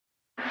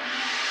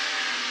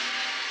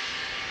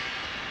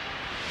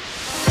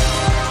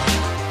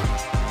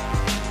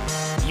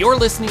You're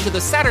listening to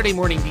the Saturday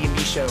Morning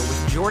D&D Show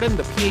with Jordan,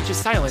 the PH is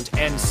silent,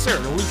 and Sir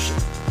Lucian.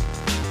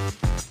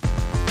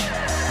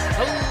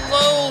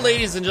 Hello,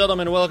 ladies and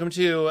gentlemen. Welcome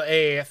to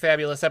a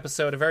fabulous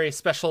episode, a very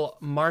special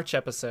March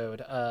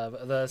episode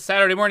of the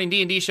Saturday Morning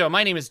D&D Show.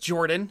 My name is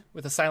Jordan,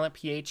 with a silent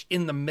PH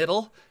in the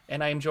middle,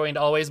 and I am joined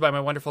always by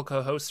my wonderful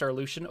co-host, Sir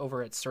Lucian,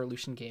 over at Sir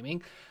Lucian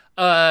Gaming,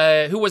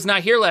 who was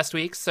not here last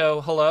week. So,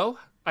 hello.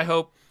 I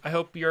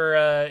hope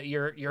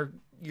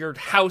your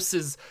house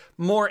is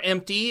more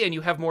empty and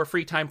you have more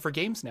free time for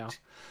games now.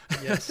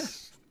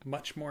 Yes,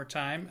 much more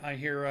time. I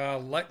hear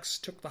Lex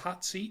took the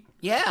hot seat.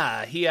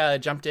 Yeah, he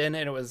jumped in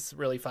and it was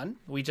really fun.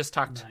 We just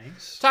talked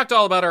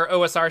all about our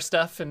OSR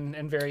stuff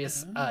and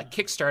various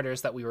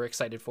Kickstarters that we were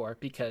excited for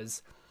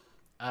because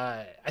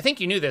I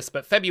think you knew this,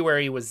 but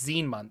February was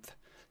zine month.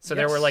 So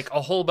there were like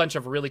a whole bunch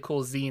of really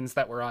cool zines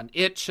that were on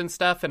Itch and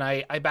stuff, and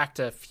I backed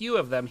a few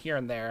of them here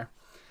and there.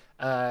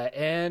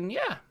 And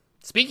yeah.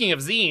 Speaking of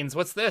zines,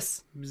 what's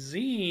this?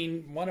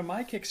 Zine, one of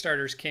my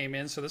Kickstarters came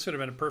in, so this would have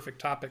been a perfect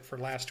topic for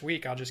last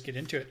week. I'll just get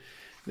into it.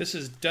 This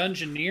is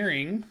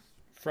Dungeoneering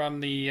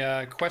from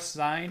the Quest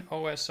Zine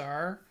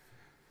OSR.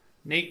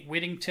 Nate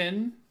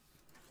Whittington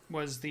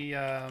was the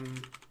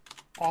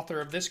author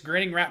of this.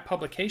 Grinning Rat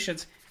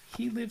Publications.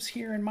 He lives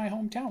here in my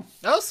hometown.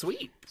 Oh,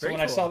 sweet. Very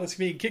cool. I saw this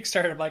being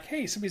Kickstarted, I'm like,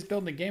 hey, somebody's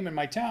building a game in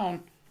my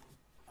town.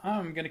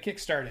 I'm going to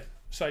Kickstart it.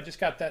 So I just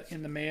got that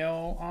in the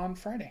mail on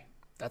Friday.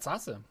 That's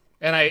awesome.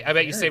 And I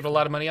bet you saved a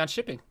lot of money on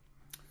shipping.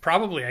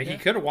 Probably. He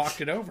could have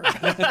walked it over.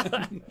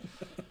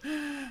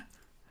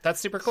 That's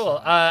super cool.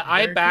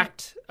 I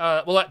backed...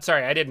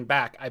 I didn't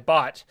back. I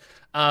bought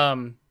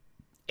a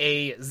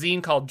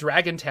zine called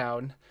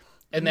Dragontown.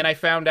 And then I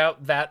found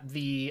out that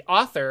the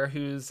author,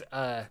 who's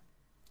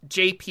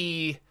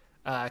J.P.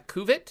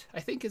 Cuvitt, I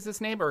think is his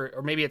name.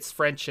 Or maybe it's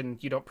French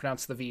and you don't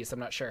pronounce the V's. I'm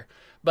not sure.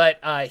 But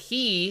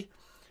he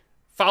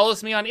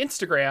follows me on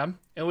Instagram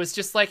and was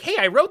just like, hey,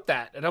 I wrote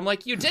that. And I'm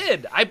like, you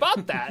did. I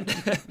bought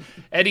that.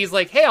 And he's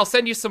like, hey, I'll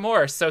send you some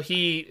more. So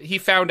he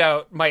found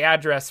out my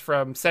address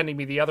from sending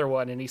me the other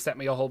one, and he sent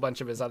me a whole bunch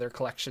of his other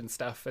collection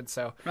stuff. And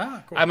so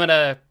cool. I'm going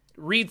to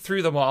read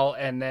through them all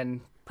and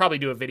then probably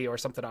do a video or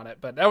something on it.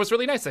 But that was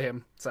really nice of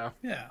him. So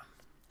yeah.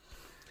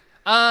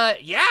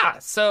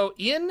 So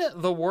in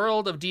the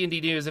world of D&D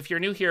news, if you're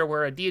new here,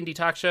 we're a D&D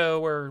talk show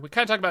where we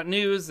kind of talk about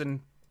news and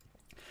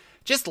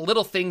just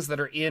little things that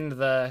are in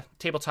the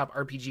tabletop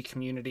RPG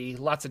community,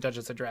 lots of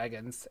Dungeons &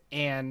 Dragons.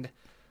 And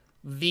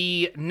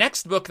the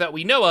next book that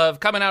we know of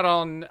coming out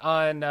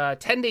on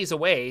 10 days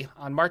away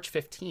on March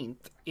 15th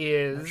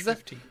is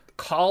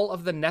Call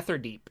of the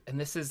Netherdeep. And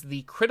this is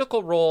the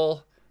Critical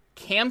Role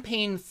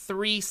Campaign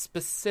 3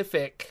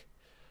 specific,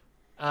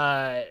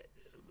 not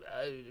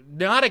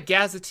a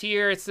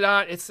gazetteer. It's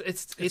like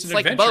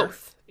adventure.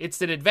 Both. It's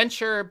an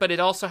adventure, but it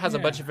also has a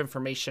bunch of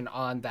information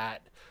on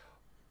that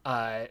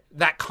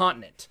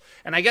continent.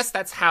 And I guess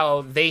that's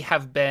how they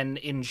have been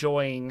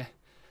enjoying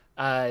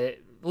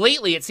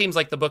lately. It seems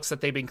like the books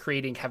that they've been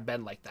creating have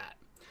been like that,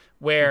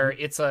 where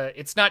it's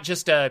not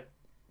just a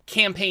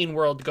campaign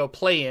world to go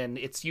play in.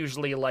 It's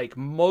usually like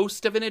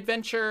most of an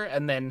adventure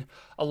and then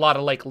a lot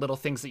of like little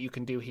things that you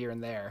can do here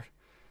and there.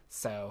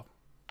 So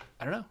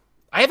I don't know.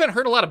 I haven't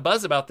heard a lot of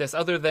buzz about this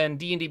other than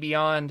D&D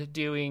Beyond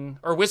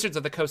or Wizards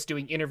of the Coast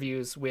doing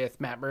interviews with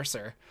Matt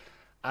Mercer.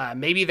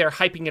 Maybe they're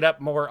hyping it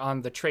up more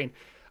on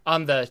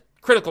the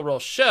Critical Role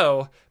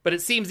show, but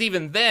it seems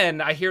even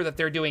then I hear that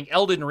they're doing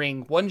Elden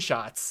Ring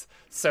one-shots,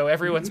 so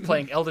everyone's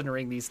playing Elden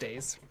Ring these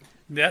days.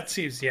 That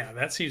seems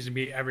to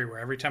be everywhere.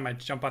 Every time I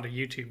jump onto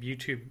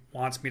YouTube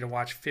wants me to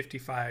watch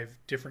 55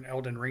 different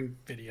Elden Ring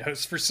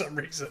videos for some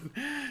reason.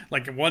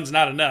 Like, one's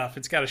not enough.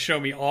 It's got to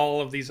show me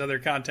all of these other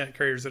content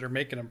creators that are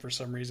making them for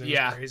some reason.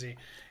 It's crazy.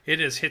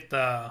 It has hit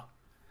the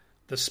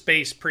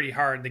space pretty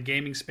hard, the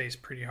gaming space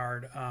pretty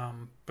hard.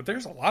 But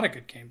there's a lot of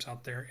good games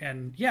out there.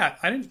 And yeah,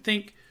 I didn't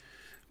think,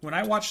 when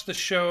I watched the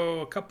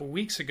show a couple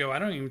weeks ago, I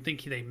don't even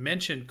think they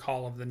mentioned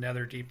Call of the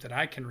Netherdeep that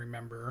I can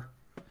remember.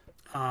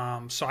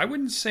 So I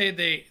wouldn't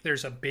say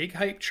there's a big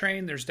hype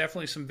train. There's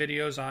definitely some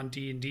videos on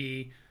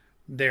D&D,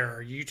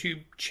 their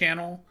YouTube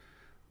channel.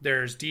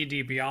 There's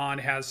D&D Beyond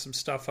has some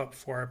stuff up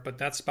for it, but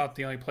that's about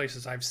the only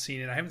places I've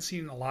seen it. I haven't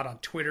seen a lot on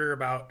Twitter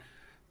about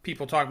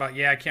people talk about,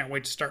 I can't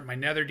wait to start my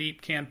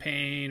Netherdeep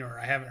campaign, or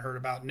I haven't heard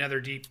about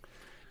Netherdeep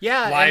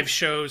live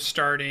shows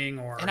starting.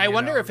 And I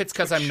wonder if it's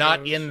because I'm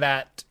not in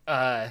that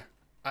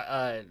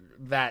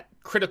that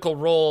Critical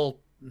Role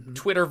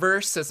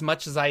Twitterverse as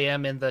much as I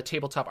am in the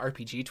tabletop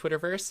RPG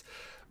Twitterverse.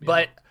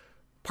 But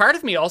part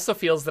of me also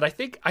feels that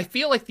I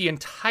feel like the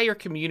entire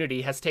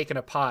community has taken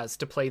a pause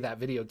to play that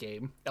video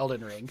game,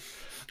 Elden Ring.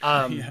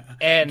 And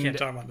can't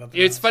talk about nothing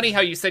it's else. funny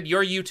how you said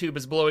your YouTube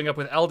is blowing up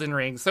with Elden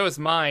Ring. So is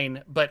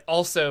mine, but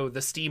also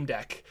the Steam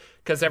Deck,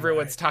 because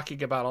everyone's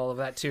talking about all of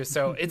that too.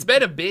 So it's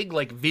been a big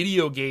like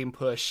video game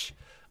push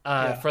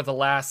for the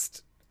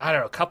last, I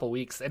don't know, a couple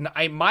weeks. And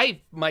my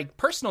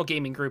personal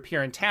gaming group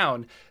here in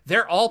town,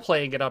 they're all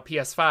playing it on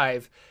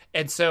PS5.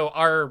 And so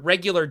our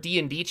regular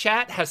D&D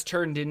chat has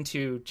turned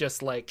into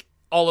just like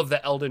all of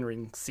the Elden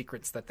Ring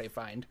secrets that they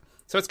find.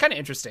 So it's kind of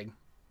interesting.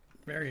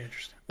 Very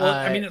interesting. Well,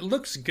 I mean, it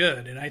looks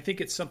good, and I think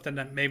it's something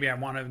that maybe I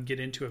want to get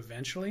into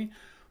eventually.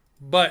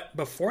 But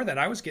before that,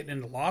 I was getting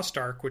into Lost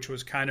Ark, which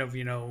was kind of,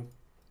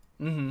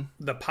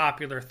 the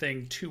popular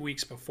thing 2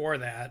 weeks before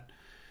that.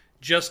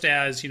 Just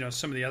as,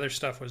 some of the other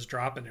stuff was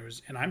dropping,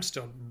 and I'm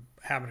still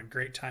having a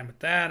great time with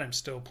that. I'm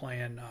still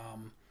playing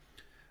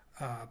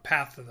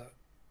Path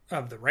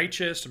of the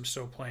Righteous. I'm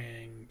still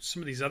playing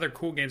some of these other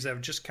cool games that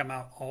have just come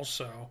out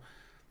also.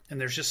 And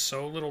there's just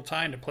so little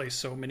time to play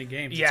so many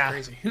games. Yeah.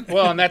 It's crazy.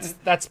 Well, and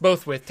that's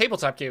both with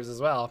tabletop games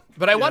as well.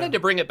 But I wanted to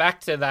bring it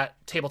back to that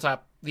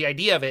tabletop. The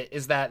idea of it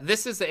is that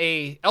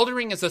Elden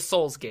Ring is a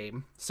Souls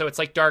game. So it's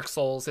like Dark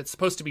Souls. It's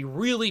supposed to be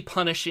really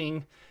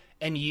punishing,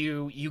 and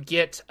you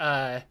get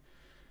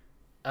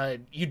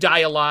you die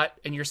a lot,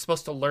 and you're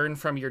supposed to learn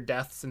from your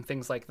deaths and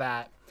things like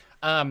that.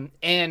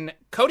 And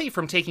Cody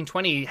from Taking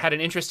 20 had an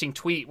interesting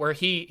tweet where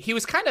he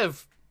was kind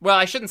of, well,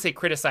 I shouldn't say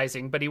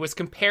criticizing, but he was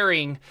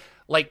comparing,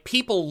 like,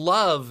 people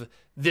love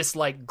this,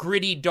 like,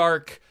 gritty,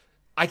 dark,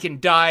 I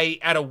can die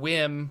at a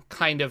whim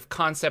kind of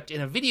concept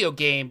in a video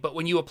game, but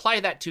when you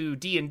apply that to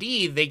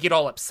D&D, they get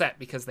all upset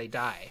because they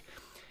die.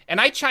 And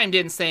I chimed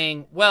in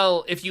saying,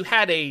 well, if you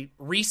had a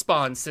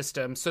respawn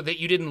system so that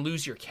you didn't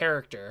lose your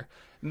character,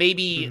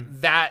 maybe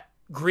that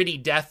gritty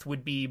death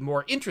would be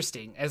more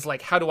interesting as,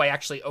 like, how do I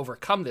actually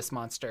overcome this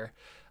monster?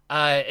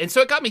 And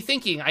so it got me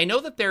thinking. I know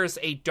that there's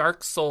a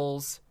Dark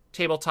Souls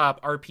tabletop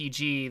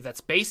RPG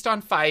that's based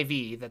on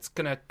 5e that's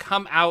going to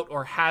come out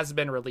or has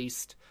been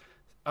released,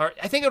 or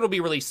I think it'll be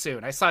released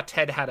soon. I saw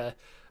Ted had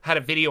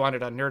a video on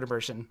it on Nerd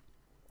Immersion.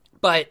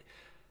 But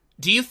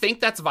do you think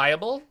that's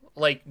viable?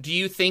 Like, do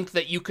you think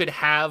that you could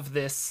have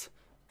this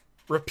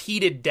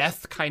repeated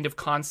death kind of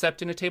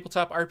concept in a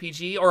tabletop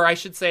RPG, or I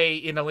should say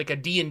in a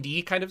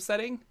D&D kind of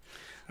setting?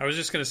 I was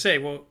just going to say,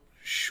 well,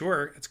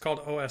 sure, it's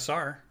called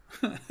OSR.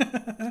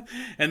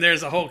 And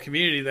there's a whole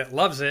community that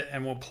loves it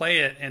and will play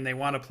it, and they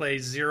want to play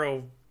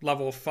 0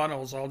 level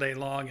funnels all day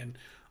long and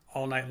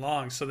all night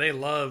long. So they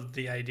love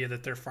the idea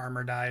that their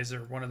farmer dies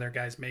or one of their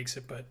guys makes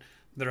it, but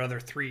their other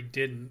 3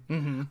 didn't.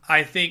 Mm-hmm.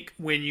 I think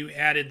when you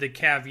added the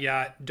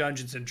caveat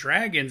Dungeons and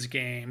Dragons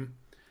game,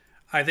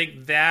 I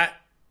think that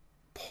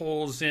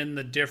pulls in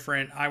the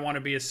different, I want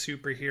to be a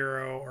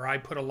superhero, or I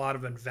put a lot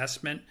of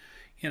investment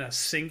in a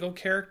single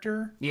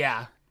character.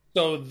 Yeah.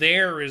 So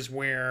there is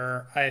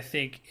where I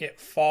think it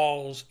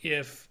falls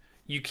if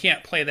you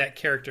can't play that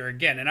character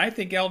again. And I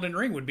think Elden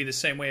Ring would be the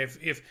same way.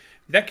 If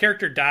that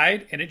character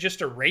died and it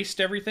just erased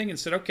everything and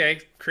said,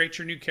 okay, create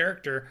your new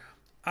character,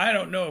 I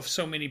don't know if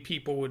so many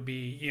people would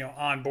be,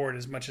 on board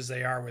as much as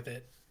they are with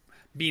it.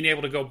 Being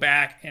able to go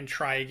back and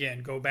try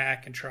again, go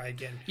back and try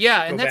again,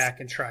 and go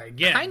back and try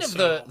again. Kind of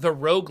the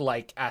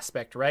roguelike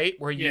aspect, right?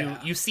 Where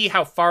you see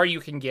how far you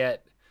can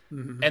get,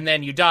 and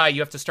then you die,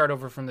 you have to start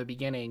over from the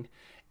beginning.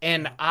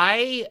 And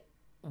I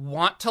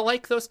want to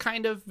like those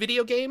kind of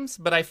video games,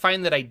 but I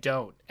find that I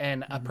don't.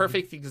 And a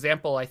perfect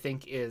example, I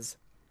think, is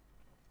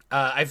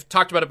I've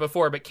talked about it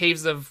before, but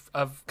Caves of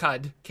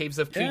Qud, Caves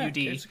of Qud.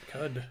 Caves of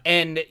Qud.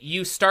 And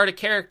you start a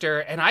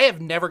character, and I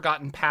have never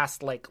gotten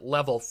past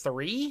level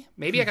 3.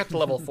 Maybe I got to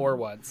level 4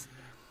 once.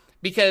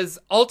 Because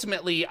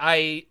ultimately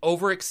I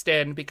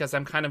overextend because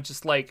I'm kind of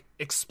just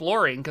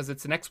exploring because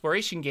it's an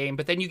exploration game,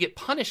 but then you get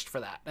punished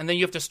for that, and then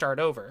you have to start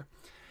over.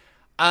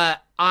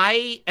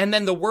 And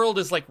then the world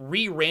is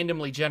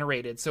randomly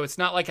generated, so it's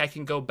not like I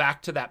can go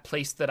back to that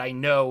place that I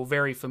know,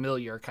 very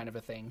familiar kind of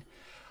a thing.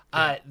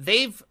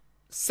 They've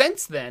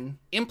since then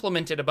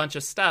implemented a bunch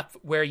of stuff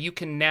where you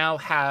can now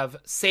have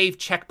save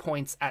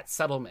checkpoints at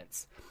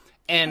settlements.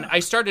 And I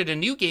started a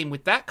new game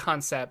with that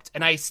concept,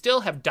 and I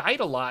still have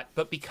died a lot,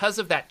 but because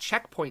of that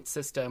checkpoint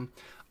system,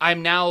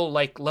 I'm now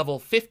level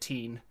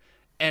 15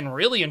 and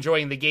really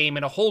enjoying the game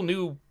in a whole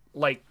new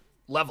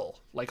level,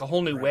 a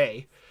whole new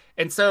way.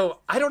 And so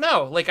I don't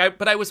know,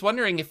 but I was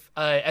wondering if,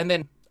 and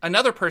then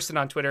another person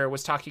on Twitter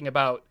was talking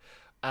about,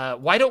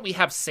 why don't we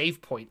have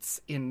save points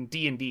in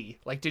D&D?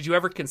 Did you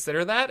ever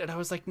consider that? And I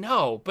was like,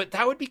 no, but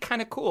that would be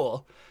kind of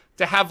cool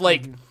to have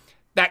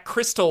that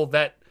crystal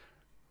that,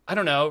 I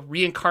don't know,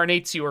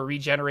 reincarnates you or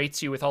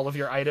regenerates you with all of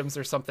your items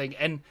or something.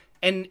 And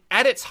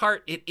at its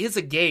heart, it is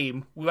a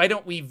game. Why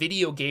don't we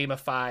video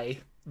gamify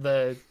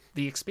the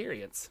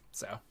experience?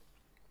 So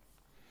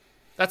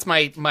that's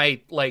my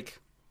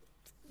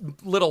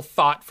little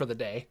thought for the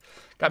day.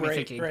 Got me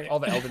thinking all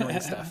the Elden Ring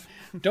stuff.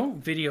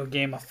 Don't video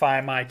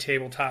gamify my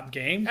tabletop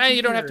game.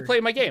 You don't have to play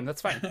my game.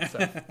 That's fine.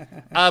 So.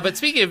 But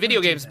speaking of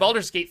video games,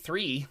 Baldur's Gate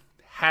 3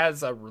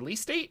 has a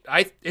release date.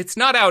 It's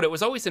not out. It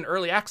was always in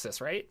early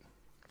access, right?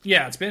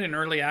 Yeah, it's been in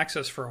early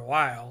access for a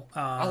while.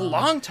 A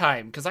long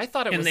time, because I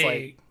thought it was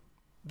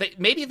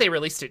maybe they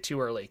released it too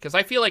early, because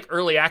I feel like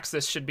early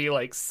access should be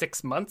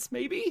 6 months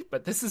maybe,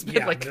 but this has been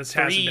 2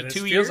 years.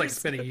 It feels like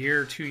it's been a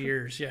year, 2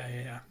 years.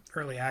 Yeah.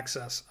 Early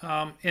access.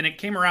 And it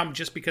came around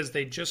just because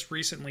they just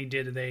recently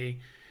did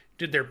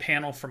their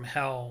panel from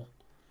Hell,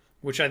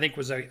 which I think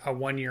was a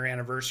 1 year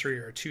anniversary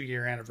or a 2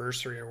 year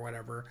anniversary or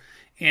whatever.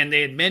 And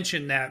they had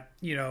mentioned that,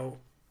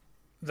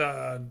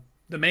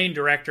 the main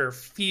director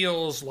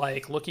feels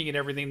like, looking at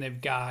everything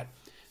they've got,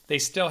 They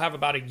still have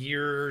about a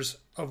year's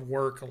of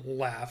work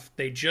left.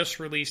 They just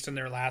released in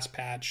their last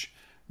patch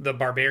the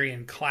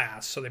barbarian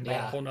class, so they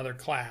brought a whole nother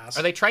class.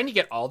 Are they trying to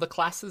get all the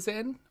classes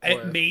in?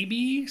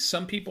 Maybe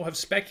some people have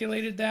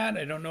speculated that.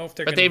 I don't know if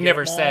they're. But they've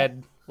never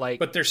said like.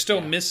 But they're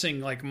still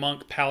missing like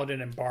monk,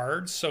 paladin, and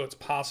bards. So it's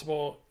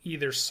possible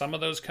either some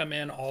of those come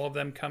in, all of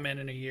them come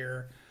in a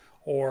year,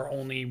 or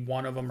only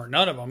one of them or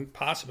none of them.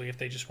 Possibly if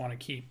they just want to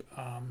keep,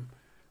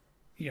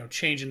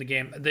 changing the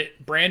game. The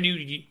brand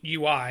new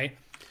UI.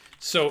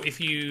 So if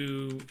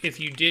you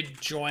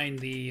did join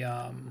the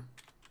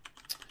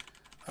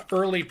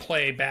early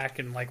play back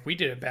in, like we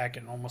did it back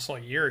in almost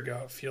a year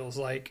ago, it feels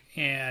like,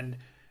 and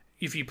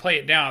if you play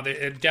it now,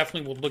 it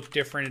definitely will look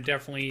different. And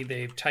definitely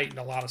they've tightened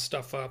a lot of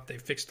stuff up. They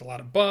fixed a lot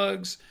of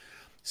bugs.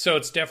 So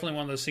it's definitely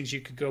one of those things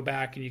you could go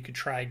back and you could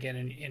try again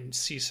and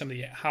see some of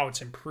how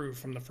it's improved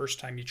from the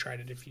first time you tried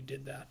it if you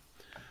did that.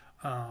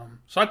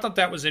 So I thought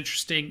that was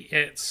interesting.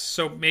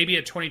 So maybe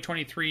a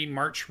 2023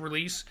 March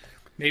release,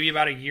 maybe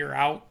about a year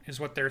out is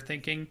what they're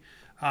thinking.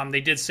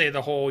 They did say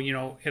the whole,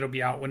 it'll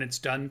be out when it's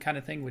done kind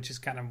of thing, which is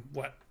kind of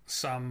what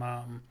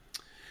some,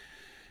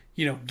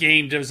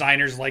 game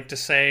designers like to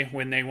say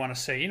when they want to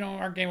say,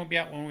 our game will be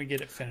out when we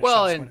get it finished.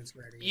 Well, That's and when it's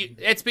ready.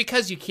 It's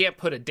because you can't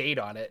put a date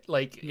on it.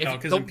 Like,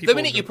 the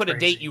minute you put a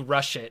date, you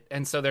rush it.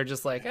 And so they're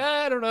just like,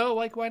 I don't know,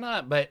 like, why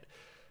not? But,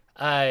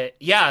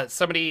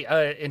 somebody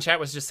in chat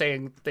was just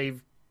saying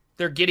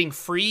they're getting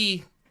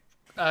free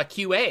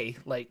QA,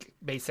 like,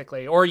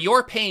 basically, or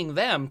you're paying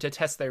them to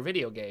test their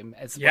video game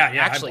as what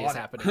actually is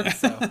happening.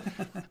 So,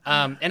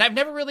 and I've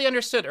never really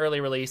understood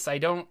early release. I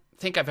don't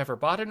think I've ever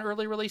bought an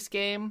early release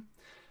game.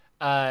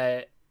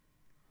 I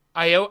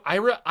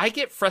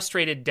get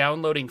frustrated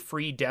downloading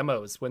free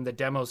demos when the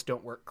demos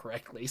don't work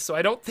correctly. So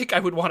I don't think I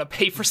would want to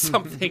pay for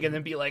something and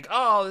then be like,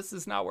 oh, this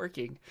is not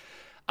working.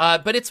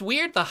 But it's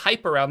weird, the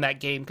hype around that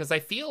game, because I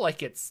feel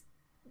like it's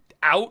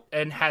out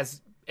and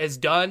is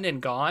done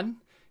and gone.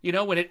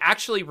 When it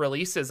actually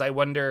releases, I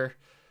wonder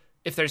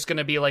if there's going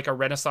to be like a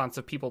renaissance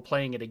of people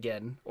playing it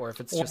again, or if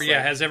it's just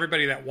has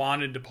everybody that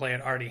wanted to play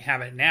it already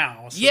have it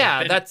now? So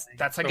that's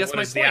I guess what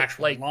my does point. The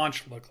actual like,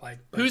 launch look like?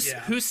 But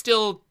who's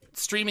still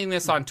streaming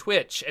this on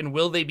Twitch, and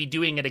will they be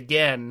doing it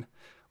again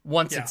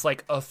once it's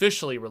like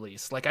officially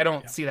released? Like, I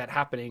don't see that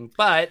happening,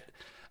 but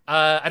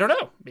I don't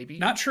know. Maybe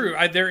not true.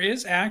 There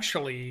is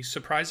actually,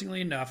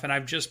 surprisingly enough, and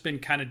I've just been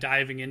kind of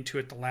diving into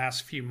it the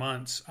last few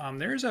months.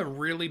 There's a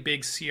really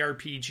big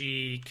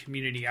CRPG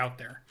community out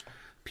there.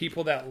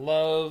 People that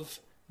love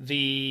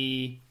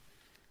the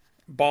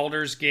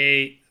Baldur's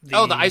Gate.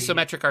 The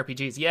isometric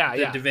RPGs.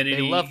 Yeah. Divinity.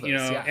 They love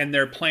those, and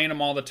they're playing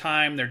them all the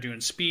time. They're doing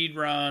speed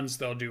runs.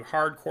 They'll do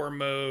hardcore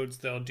modes.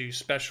 They'll do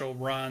special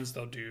runs.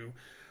 They'll do,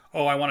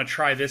 I want to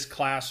try this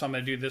class, so I'm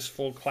going to do this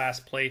full class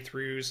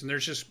playthroughs. And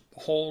there's just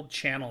whole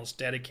channels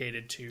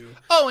dedicated to.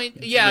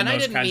 And I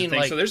didn't mean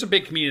like. So there's a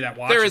big community that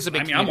watches. There is a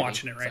big community. I'm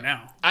watching it right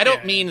now. I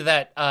don't mean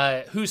that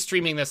who's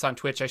streaming this on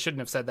Twitch. I shouldn't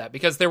have said that,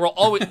 because there will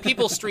always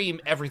people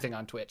stream everything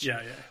on Twitch.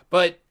 Yeah.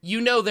 But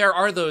there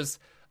are those.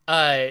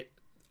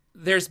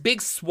 There's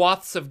big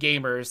swaths of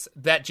gamers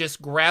that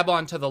just grab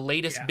onto the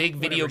latest big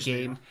video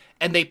game,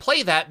 and they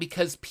play that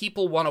because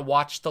people want to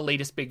watch the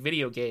latest big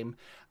video game.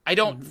 I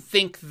don't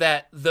think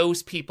that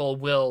those people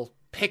will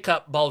pick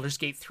up Baldur's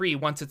Gate 3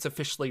 once it's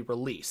officially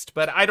released,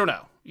 but I don't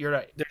know. You're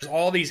right. There's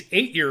all these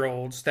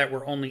 8-year-olds that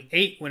were only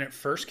 8 when it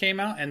first came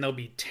out, and they'll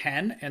be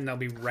 10, and they'll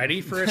be ready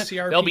for a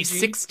CRPG. They'll be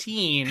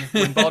 16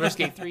 when Baldur's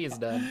Gate 3 is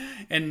done.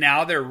 And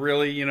now they're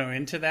really,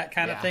 into that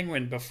kind of thing,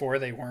 when before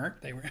they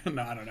weren't. They were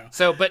no, I don't know.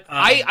 So, but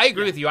I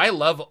agree with you. I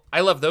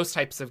love those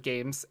types of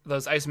games,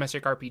 those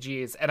isometric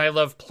RPGs, and I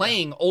love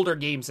playing older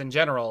games in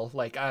general,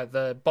 like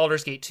the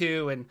Baldur's Gate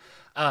 2 and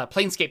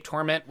Planescape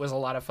Torment was a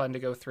lot of fun to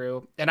go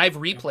through. And I've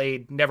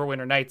replayed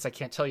Neverwinter Nights. I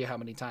can't tell you how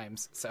many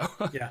times. So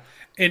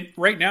and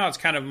right now it's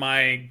kind of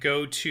my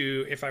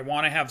go-to if I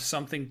want to have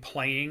something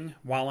playing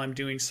while I'm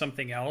doing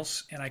something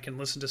else, and I can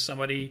listen to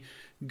somebody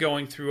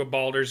going through a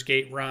Baldur's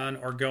Gate run,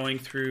 or going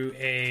through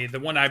the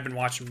one I've been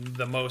watching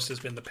the most has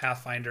been the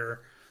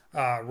Pathfinder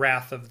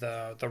Wrath of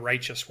the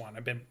Righteous one.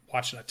 I've been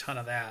watching a ton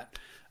of that,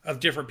 of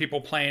different people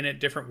playing it,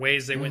 different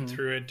ways they went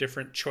through it,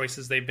 different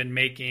choices they've been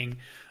making,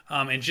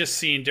 and just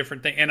seeing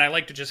different things. And I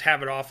like to just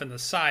have it off in the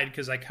side,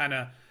 because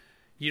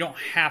you don't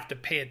have to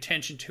pay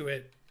attention to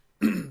it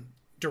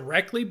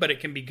directly, but it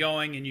can be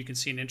going and you can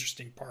see an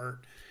interesting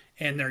part.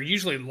 And they're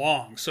usually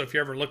long. So if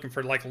you're ever looking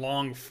for like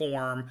long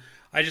form,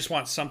 I just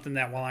want something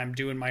that while I'm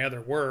doing my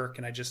other work,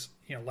 and I just,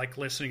 like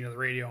listening to the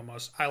radio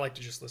almost, I like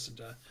to just listen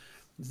to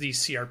these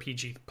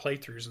CRPG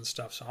playthroughs and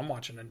stuff. So I'm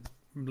watching and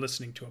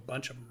listening to a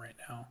bunch of them right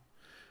now.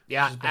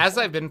 Yeah. As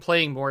I've been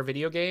playing more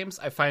video games,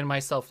 I find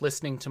myself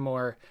listening to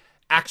more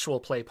actual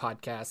play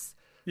podcasts.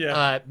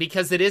 Yeah.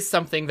 Because it is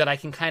something that I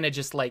can kind of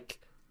just like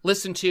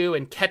listen to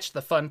and catch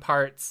the fun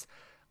parts.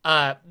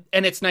 And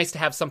it's nice to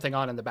have something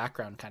on in the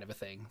background, kind of a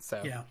thing.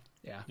 So yeah.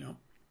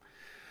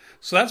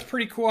 So that's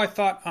pretty cool. I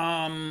thought,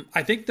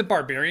 I think the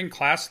Barbarian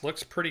class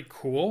looks pretty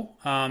cool.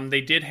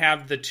 They did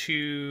have the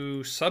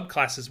 2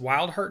 subclasses,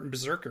 Wildheart and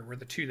Berserker were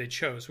the 2 they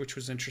chose, which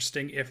was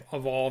interesting. If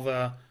of all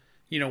the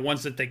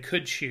ones that they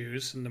could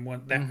choose, and the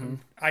one that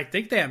I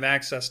think they have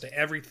access to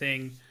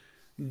everything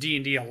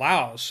D&D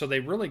allows, so they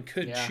really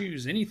could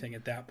choose anything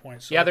at that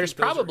point. So there's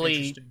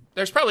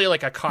probably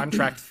like a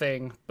contract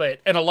thing,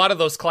 and a lot of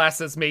those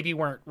classes maybe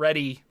weren't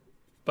ready,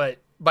 but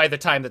by the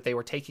time that they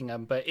were taking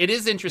them. But it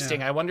is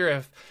interesting. I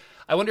wonder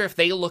if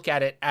they look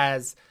at it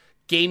as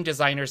game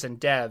designers and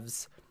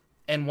devs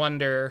and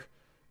wonder,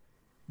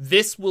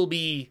 this will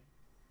be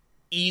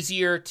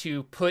easier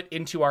to put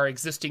into our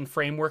existing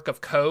framework of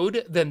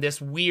code than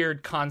this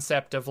weird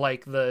concept of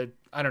like the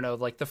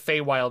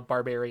Feywild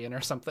barbarian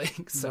or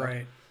something. So.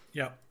 Right.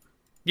 Yep.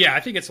 Yeah, I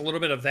think it's a little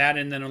bit of that,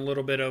 and then a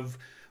little bit of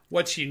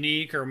what's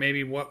unique or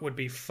maybe what would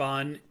be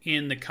fun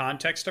in the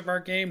context of our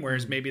game,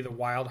 whereas maybe the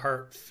Wild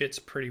Heart fits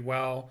pretty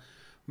well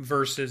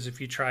versus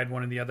if you tried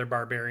one of the other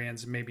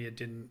barbarians and maybe it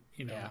didn't,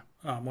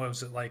 what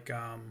was it like?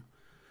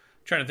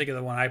 Trying to think of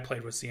the one I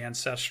played was the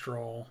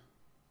Ancestral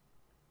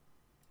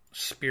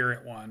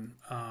Spirit one,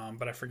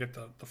 but I forget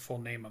the full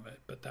name of it.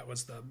 But that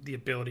was the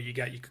ability you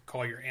got. You could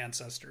call your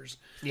ancestors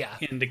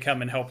in to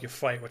come and help you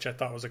fight, which I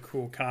thought was a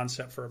cool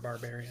concept for a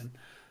barbarian.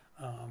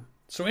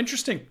 So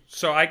interesting.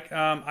 So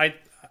I'm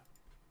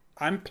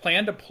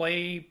planned to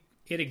play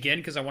it again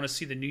because I want to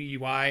see the new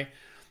UI.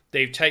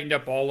 They've tightened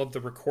up all of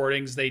the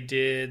recordings they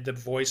did, the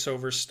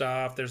voiceover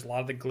stuff. There's a lot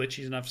of the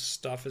glitchy enough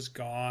stuff is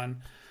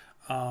gone.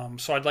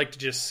 So I'd like to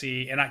just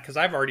see, because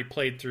I've already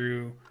played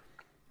through,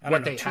 I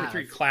don't know, 2 or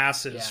 3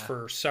 classes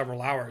for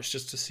several hours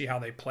just to see how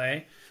they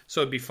play.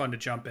 So it'd be fun to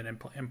jump in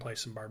and play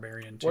some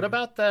Barbarian too. What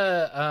about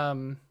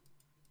the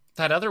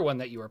that other one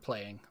that you were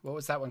playing? What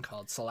was that one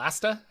called?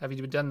 Solasta? Have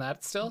you done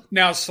that still?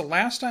 Now,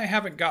 Solasta I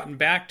haven't gotten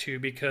back to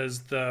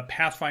because the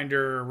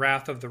Pathfinder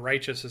Wrath of the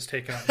Righteous has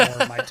taken up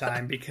more of my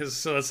time.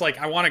 So it's like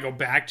I want to go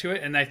back to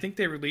it, and I think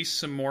they released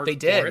some more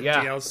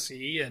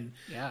DLC, and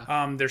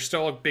there's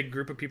still a big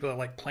group of people that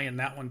like playing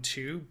that one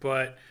too.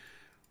 But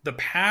the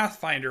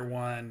Pathfinder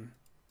one,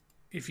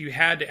 if you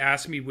had to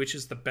ask me which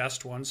is the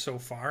best one so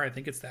far, I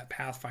think it's that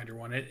Pathfinder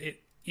one.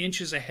 It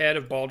inches ahead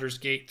of Baldur's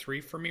Gate 3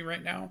 for me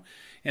right now,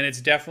 and it's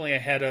definitely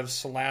ahead of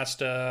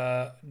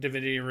Solasta,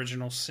 Divinity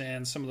Original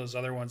Sin, some of those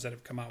other ones that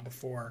have come out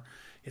before.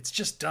 It's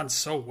just done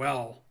so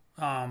well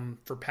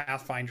for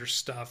Pathfinder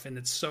stuff, and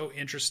it's so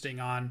interesting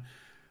on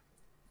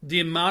the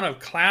amount of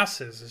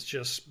classes is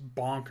just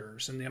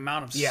bonkers, and the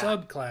amount of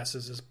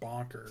subclasses is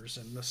bonkers,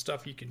 and the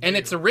stuff you can do. And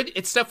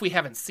it's stuff we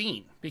haven't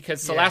seen,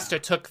 because Solasta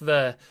took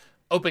the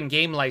open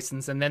game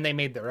license and then they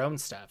made their own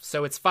stuff.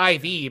 So it's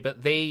 5e,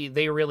 but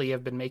they really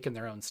have been making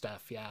their own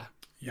stuff. Yeah.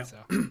 So.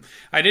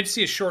 I did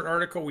see a short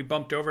article we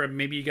bumped over, and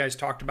maybe you guys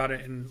talked about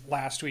it in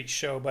last week's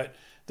show, but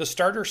the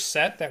starter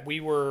set that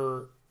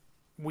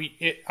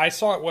I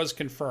saw it was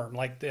confirmed.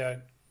 Like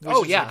the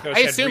Wizards of the Coast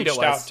I assumed it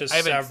was. I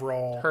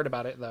haven't heard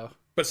about it though.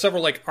 But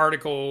several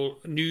article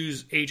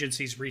news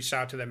agencies reached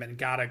out to them and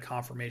got a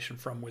confirmation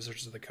from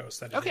Wizards of the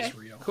Coast that it is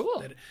real.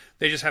 Cool.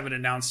 They just haven't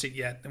announced it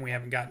yet, and we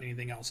haven't gotten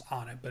anything else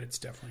on it, but it's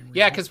definitely real.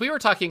 Yeah, because we were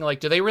talking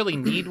do they really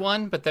need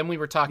one? But then we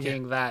were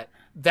talking that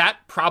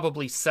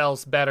probably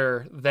sells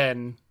better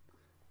than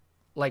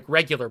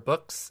regular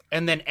books,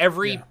 and then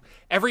every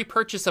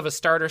purchase of a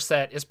starter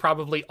set is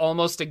probably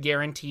almost a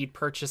guaranteed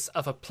purchase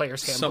of a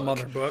player's handbook. Some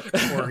other book,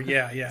 or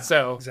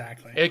So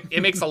exactly,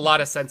 it makes a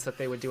lot of sense that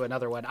they would do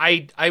another one.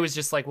 I was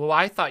just like, well,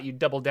 I thought you'd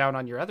double down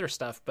on your other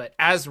stuff, but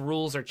as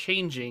rules are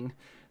changing,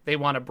 they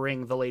want to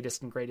bring the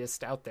latest and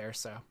greatest out there.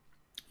 So,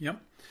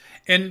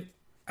 and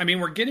I mean,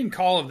 we're getting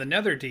Call of the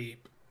Netherdeep.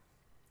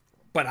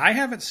 But I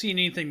haven't seen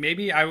anything.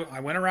 Maybe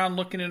I went around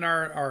looking in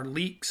our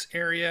leaks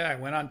area. I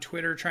went on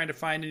Twitter trying to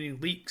find any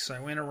leaks. I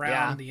went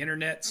around the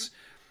internets.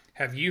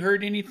 Have you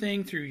heard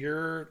anything through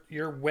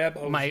your web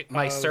of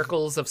my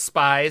circles of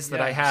spies that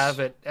I have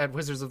at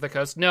Wizards of the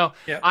Coast? No,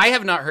 I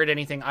have not heard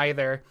anything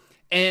either.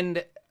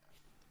 And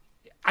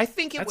I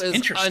think it was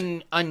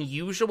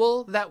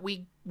unusual that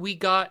we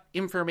got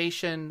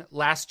information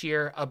last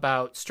year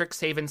about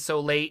Strixhaven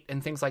so late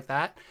and things like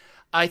that.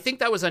 I think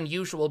that was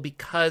unusual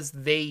because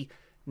they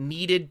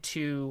needed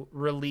to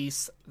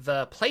release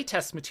the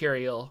playtest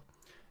material,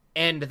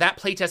 and that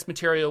playtest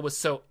material was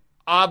so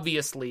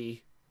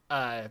obviously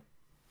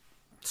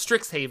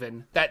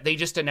Strixhaven that they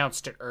just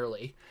announced it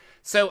early.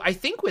 So I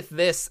think with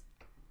this,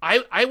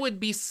 I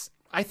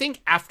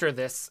think after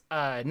this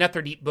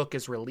Netherdeep book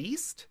is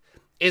released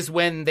is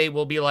when they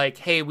will be like,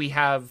 hey, we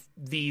have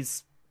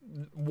these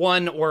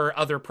one or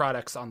other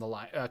products on the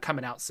line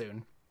coming out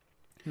soon.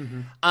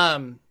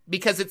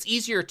 Because it's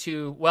easier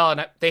to,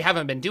 and they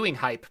haven't been doing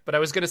hype, but I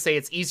was going to say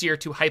it's easier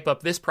to hype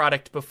up this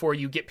product before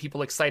you get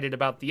people excited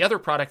about the other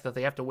product that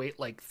they have to wait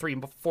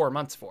 3-4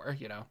 months for,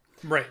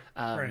 Right.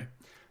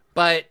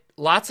 But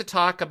lots of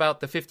talk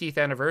about the 50th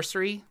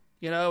anniversary,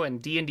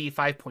 and D&D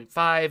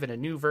 5.5 and a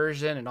new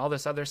version and all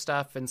this other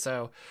stuff. And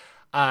so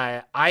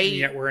and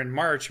yet we're in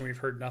March and we've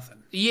heard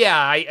nothing. Yeah.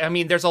 I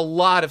mean, there's a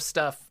lot of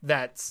stuff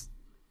that's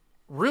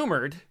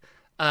rumored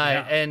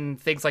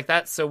and things like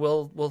that. So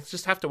we'll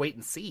just have to wait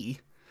and see.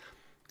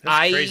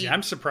 That's crazy.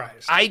 I'm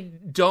surprised. I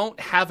don't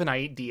have an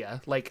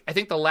idea. I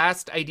think the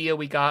last idea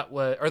we got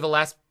was, or the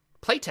last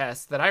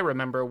playtest that I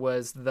remember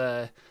was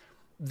the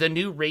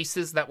new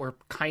races that were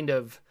kind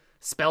of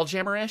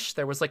Spelljammerish.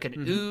 There was like an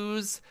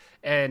ooze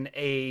and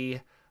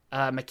a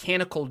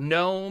mechanical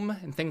gnome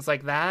and things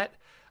like that.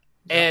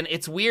 And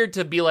it's weird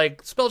to be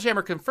like,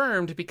 Spelljammer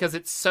confirmed, because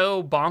it's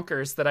so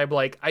bonkers that I'm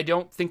like, I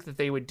don't think that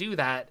they would do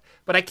that.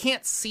 But I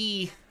can't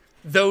see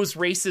those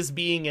races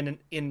being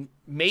in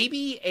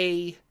maybe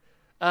a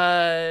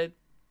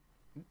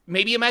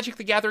Magic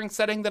the Gathering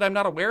setting that I'm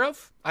not aware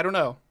of. I don't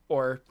know,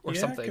 or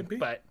something. It could be.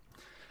 But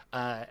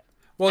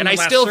and I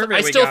still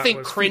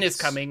think Kryn is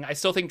coming. I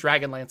still think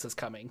Dragonlance is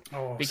coming.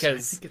 Oh,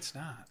 because I think it's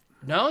not.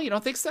 No, you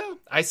don't think so?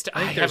 I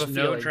think there's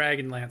no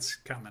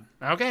Dragonlance coming.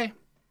 Okay.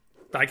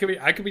 I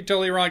could be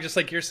totally wrong, just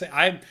like you're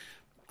saying.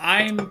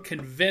 I'm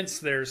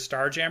convinced there's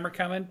Starjammer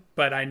coming,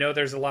 but I know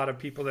there's a lot of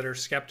people that are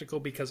skeptical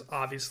because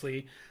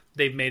obviously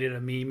they've made it a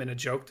meme and a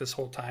joke this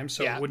whole time.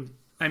 So it wouldn't.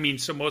 I mean,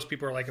 so most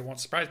people are like, it won't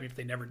surprise me if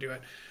they never do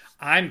it.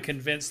 I'm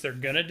convinced they're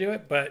gonna do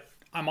it, but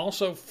I'm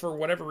also, for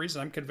whatever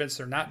reason, I'm convinced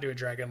they're not doing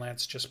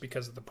Dragonlance just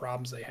because of the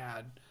problems they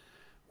had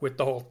with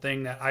the whole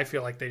thing. That I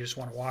feel like they just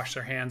want to wash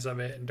their hands of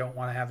it and don't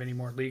want to have any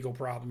more legal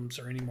problems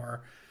or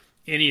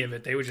any of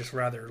it. They would just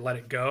rather let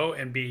it go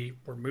and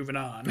we're moving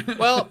on.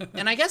 Well,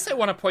 and I guess I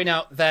want to point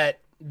out that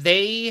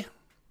they,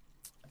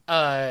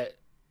 Drunken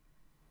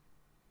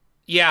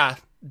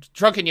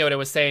Yoda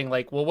was saying,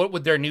 like, well, what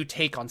would their new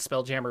take on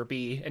Spelljammer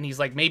be? And he's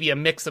like, maybe a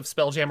mix of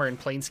Spelljammer and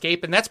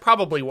Planescape. And that's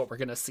probably what we're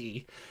going to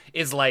see,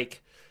 is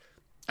like,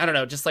 I don't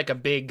know, just like a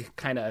big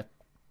kind of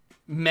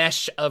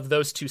mesh of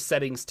those two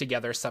settings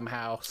together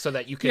somehow, so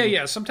that you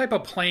can some type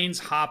of planes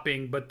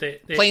hopping, but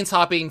planes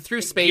hopping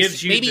through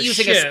space, maybe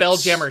using a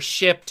Spelljammer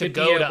ship to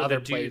go to other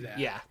places.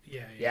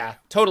 Yeah,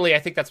 totally. I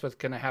think that's what's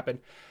going to happen.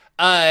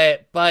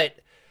 But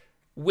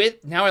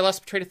with now, I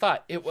lost my train of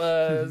thought. It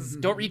was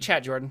don't read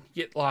chat, Jordan.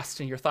 Get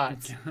lost in your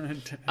thoughts.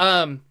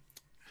 Darn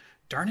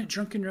it,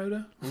 Drunken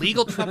Yoda.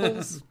 Legal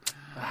troubles.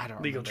 I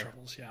don't legal remember.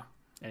 troubles. Yeah.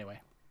 Anyway.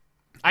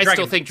 I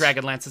still think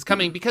Dragonlance is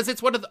coming because it's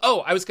one of the...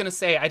 Oh, I was going to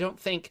say, I don't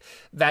think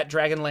that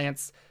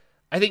Dragonlance...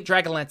 I think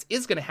Dragonlance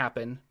is going to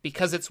happen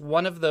because it's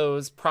one of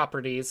those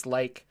properties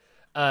like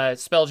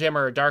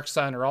Spelljammer or Dark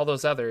Sun or all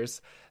those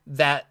others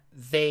that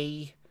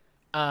they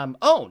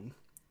own.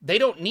 They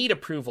don't need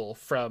approval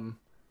from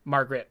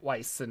Margaret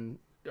Weiss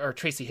or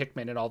Tracy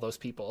Hickman and all those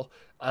people.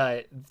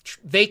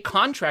 They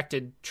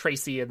contracted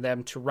Tracy and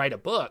them to write a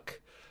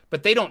book,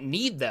 but they don't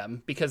need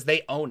them because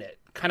they own it.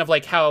 Kind of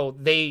like how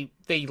they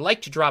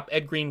like to drop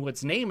Ed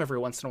Greenwood's name every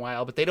once in a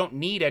while, but they don't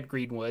need Ed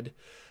Greenwood.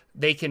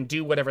 They can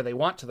do whatever they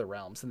want to the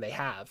realms, and they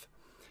have.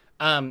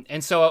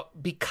 And so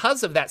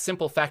because of that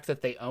simple fact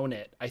that they own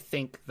it, I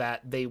think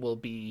that they will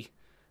be...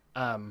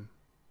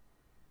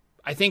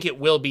 I think it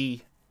will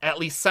be at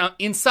least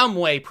in some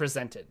way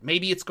presented.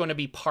 Maybe it's going to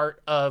be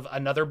part of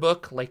another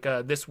book, like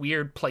this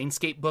weird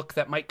Planescape book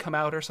that might come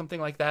out or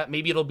something like that.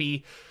 Maybe it'll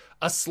be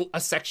a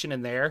section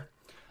in there.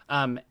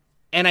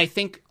 And I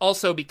think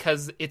also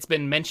because it's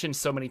been mentioned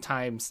so many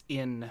times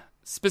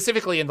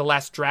specifically in the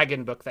last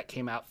Dragon book that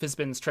came out,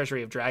 Fizban's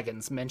Treasury of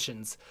Dragons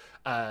mentions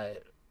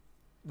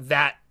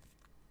that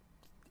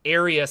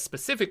area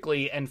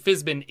specifically, and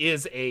Fizban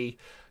is a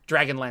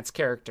Dragonlance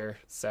character.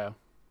 So,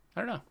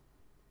 I don't know.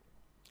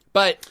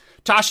 But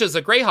Tasha's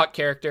a Greyhawk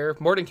character,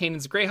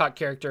 Mordenkainen's a Greyhawk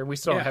character, and we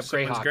still don't have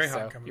Greyhawk,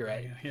 so you're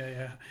right.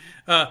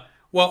 Yeah.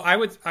 Well,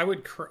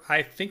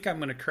 I think I'm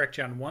going to correct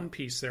you on one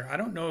piece there. I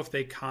don't know if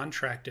they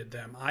contracted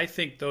them. I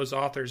think those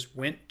authors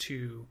went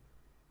to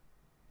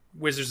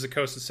Wizards of the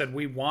Coast and said,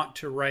 we want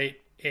to write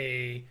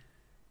a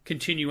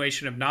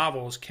continuation of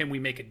novels. Can we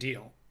make a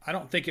deal? I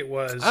don't think it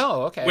was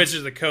Wizards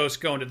of the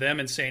Coast going to them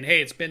and saying, hey,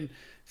 it's been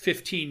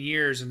 15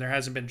 years and there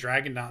hasn't been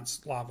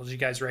Dragonlance novels. You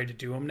guys ready to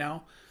do them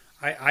now?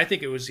 I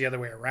think it was the other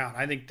way around.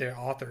 I think the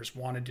authors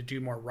wanted to do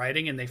more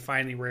writing and they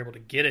finally were able to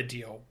get a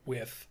deal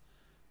with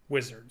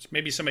Wizards.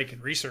 Maybe somebody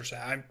can research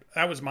that.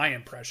 That was my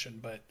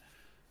impression, but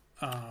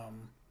I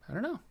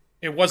don't know.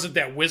 It wasn't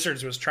that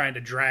Wizards was trying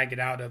to drag it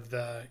out of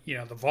the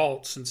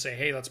vaults and say,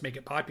 hey, let's make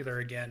it popular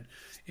again.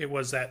 It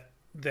was that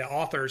the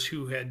authors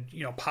who had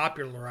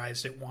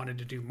popularized it wanted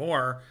to do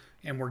more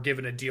and were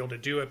given a deal to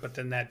do it, but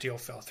then that deal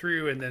fell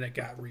through and then it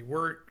got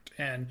reworked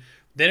and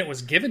then it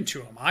was given to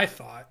them, I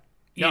thought,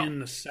 in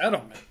the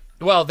settlement.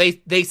 Well,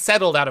 they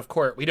settled out of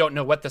court. We don't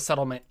know what the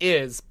settlement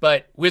is,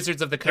 but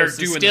Wizards of the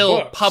Coast is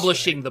still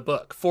publishing the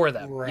book for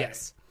them. Right.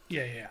 Yes.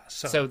 Yeah.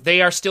 So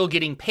they are still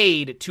getting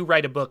paid to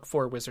write a book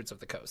for Wizards of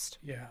the Coast.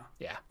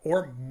 Yeah.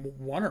 Or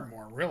one or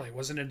more, really.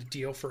 Wasn't it a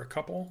deal for a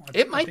couple?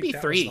 It might be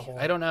 3.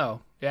 I don't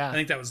know. Yeah. I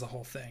think that was the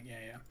whole thing.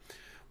 Yeah.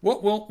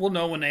 We'll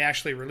know when they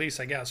actually release,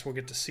 I guess. We'll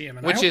get to see them.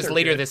 And which is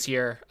later this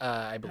year,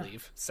 I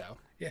believe. So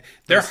yeah,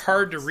 they're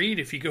hard to read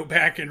if you go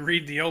back and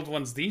read the old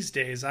ones these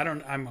days.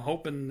 I'm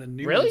hoping the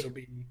new ones will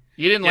be.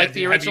 You didn't like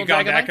the original? Have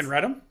you gone back and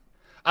read them?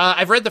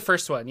 I've read the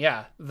first one.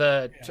 Yeah,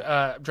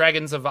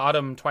 Dragons of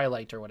Autumn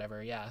Twilight or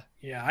whatever. Yeah.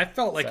 Yeah, I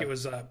felt like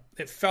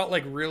it felt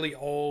like really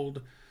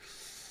old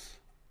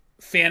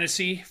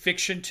fantasy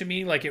fiction to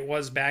me, like it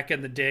was back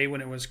in the day when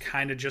it was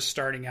kind of just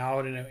starting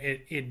out, and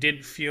it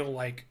didn't feel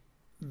like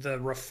the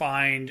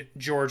refined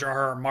George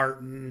R.R.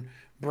 Martin,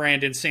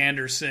 Brandon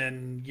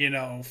Sanderson,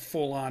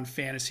 full on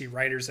fantasy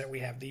writers that we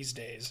have these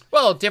days.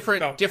 Well,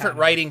 different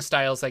writing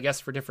styles, I guess,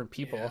 for different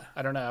people. Yeah.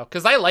 I don't know,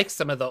 because I like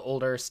some of the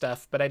older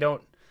stuff, but I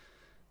don't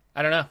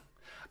know.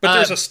 But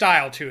there's a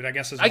style to it, I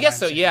guess. I guess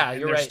so. Yeah,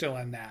 you're right. They're still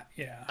in that.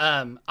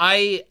 Yeah.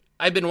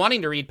 I've been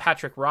wanting to read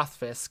Patrick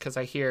Rothfuss because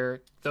I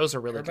hear those are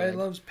really Everybody good.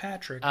 loves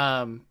Patrick.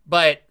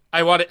 But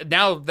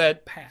now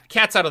that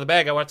cat's out of the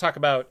bag, I want to talk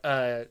about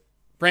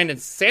Brandon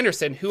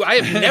Sanderson, who I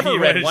have never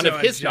read one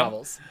of his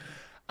novels.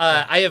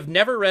 I have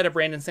never read a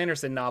Brandon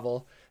Sanderson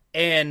novel,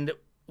 and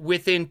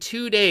within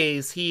 2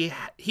 days, he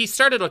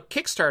started a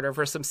Kickstarter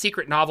for some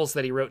secret novels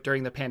that he wrote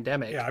during the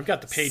pandemic. Yeah, I've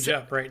got the page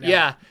up right now.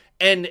 Yeah,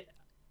 and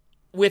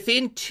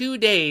within 2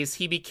 days,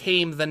 he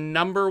became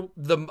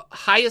the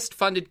highest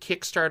funded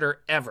Kickstarter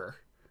ever,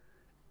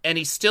 and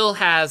he still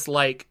has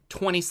like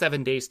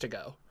 27 days to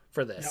go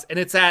for this, and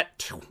it's at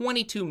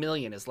 22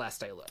 million as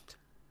last I looked.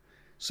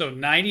 So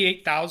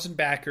 98,000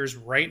 backers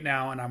right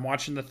now, and I'm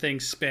watching the thing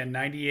spin.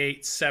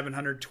 98,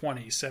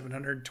 720,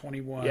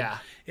 721. Yeah.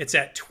 It's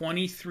at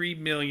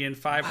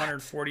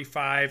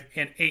 23,545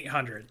 and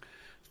 800.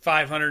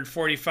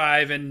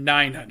 545 and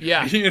 900.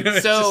 Yeah.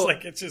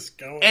 It's just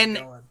going and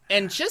going.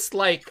 And just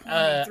like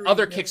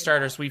other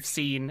Kickstarters we've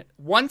seen,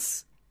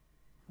 once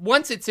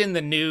it's in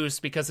the news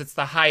because it's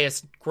the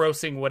highest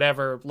grossing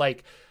whatever,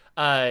 like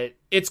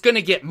it's going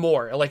to get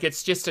more. Like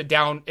it's just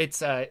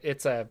it's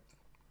a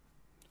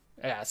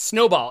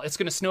snowball. It's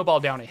going to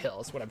snowball down a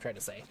hill is what I'm trying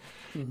to say.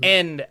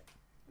 Mm-hmm.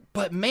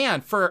 But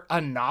man, for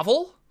a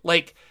novel,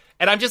 like,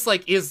 and I'm just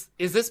like, is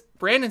this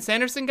Brandon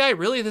Sanderson guy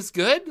really this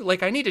good?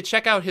 Like, I need to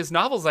check out his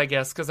novels, I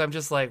guess, because I'm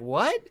just like,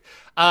 what?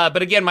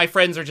 But again, my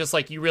friends are just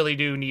like, you really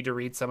do need to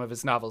read some of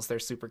his novels. They're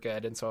super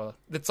good. And so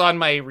it's on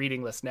my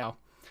reading list now.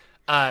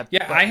 I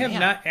have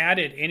not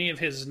added any of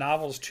his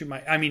novels to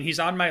he's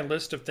on my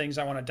list of things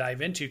I want to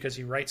dive into because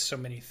he writes so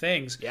many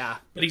things. Yeah.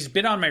 But he's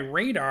been on my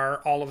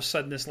radar all of a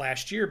sudden this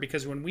last year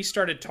because when we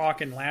started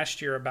talking last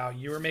year about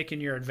you were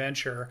making your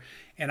adventure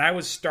and I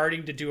was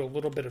starting to do a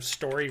little bit of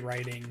story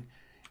writing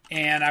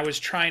and I was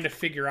trying to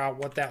figure out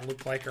what that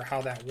looked like or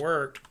how that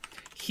worked,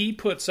 he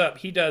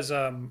does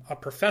a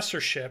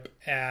professorship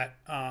at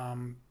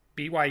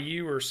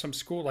BYU or some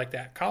school like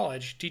that,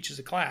 college, teaches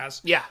a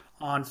class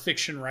on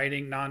fiction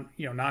writing,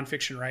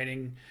 fiction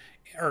writing,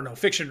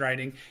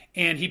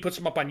 and he puts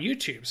them up on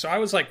YouTube. So I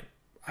was like,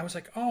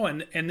 oh,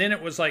 and then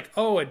it was like,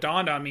 oh, it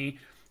dawned on me,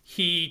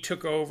 he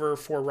took over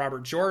for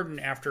Robert Jordan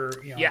after,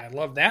 I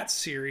love that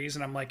series,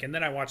 and I'm like, and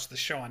then I watched the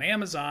show on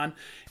Amazon,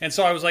 and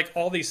so I was like,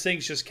 all these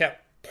things just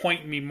kept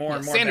pointing me more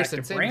and more back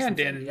to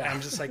Brandon, and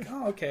I'm just like,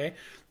 oh, okay.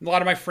 A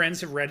lot of my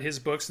friends have read his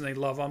books and they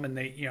love them, and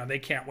they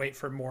can't wait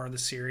for more of the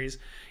series.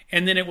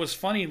 And then it was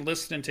funny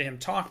listening to him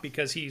talk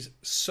because he's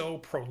so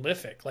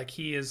prolific. Like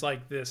he is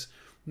like this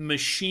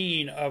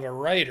machine of a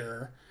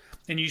writer,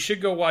 and you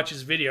should go watch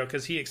his video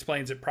because he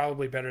explains it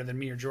probably better than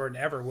me or Jordan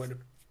ever would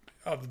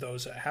of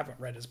those that haven't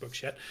read his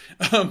books yet.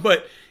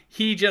 But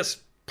he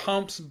just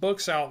pumps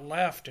books out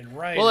left and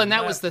right. Well, and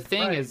that was the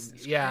thing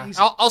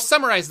I'll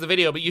summarize the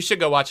video, but you should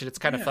go watch it. It's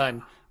kind of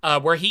fun.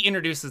 Where he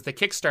introduces the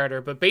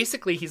Kickstarter, but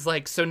basically he's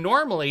like, so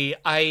normally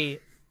I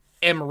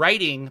am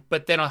writing,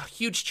 but then a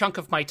huge chunk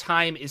of my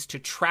time is to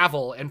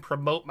travel and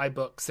promote my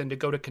books and to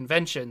go to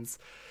conventions.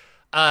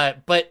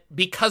 But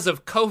because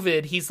of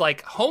COVID, he's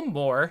like home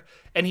more,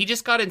 and he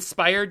just got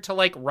inspired to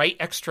like write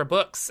extra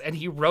books, and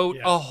he wrote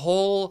a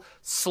whole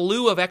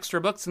slew of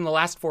extra books in the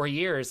last 4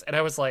 years. And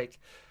I was like,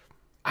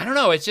 I don't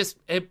know.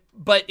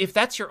 But if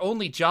that's your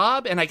only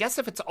job, and I guess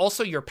if it's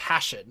also your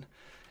passion.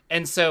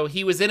 And so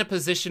he was in a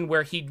position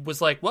where he was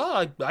like,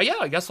 well,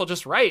 I guess I'll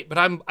just write. But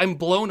I'm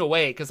blown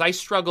away because I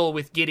struggle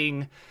with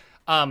getting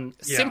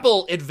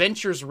simple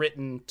adventures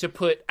written to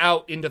put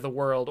out into the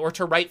world or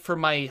to write for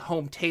my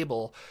home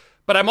table.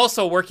 But I'm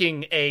also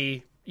working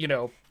a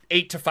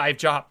 8 to 5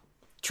 job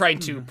trying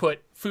to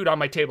put food on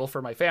my table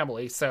for my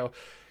family. So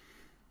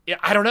yeah,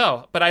 I don't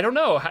know. But I don't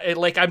know.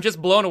 I'm just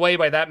blown away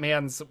by that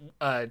man's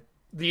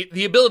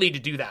the ability to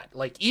do that.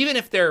 Like, even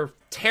if they're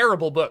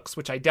terrible books,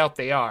 which I doubt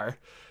they are,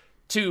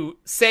 to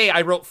say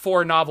I wrote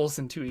 4 novels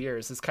in 2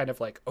 years is kind of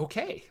like,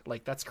 okay,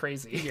 like that's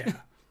crazy.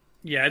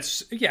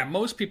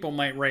 Most people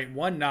might write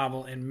one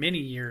novel in many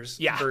years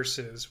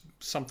versus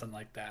something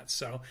like that.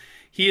 So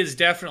he has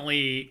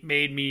definitely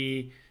made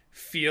me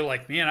feel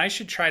like, man, I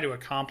should try to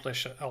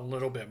accomplish a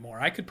little bit more.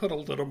 I could put a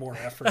little more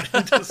effort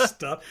into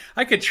stuff.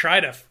 I could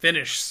try to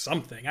finish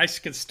something. I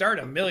could start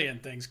a million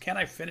things. Can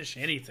I finish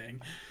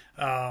anything?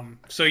 I'm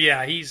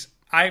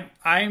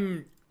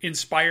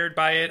inspired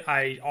by it.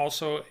 I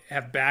also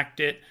have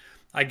backed it.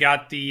 I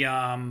got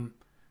the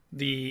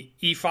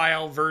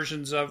e-file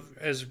versions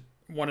as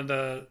one of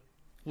the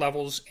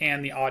levels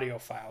and the audio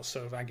files.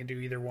 So if I can do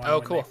either one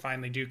when they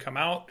finally do come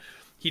out.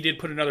 He did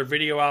put another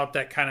video out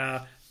that kind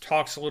of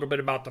talks a little bit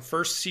about the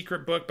first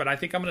secret book, but I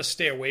think I'm going to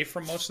stay away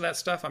from most of that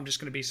stuff. I'm just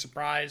going to be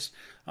surprised.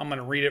 I'm going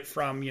to read it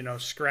from,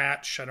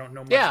 scratch. I don't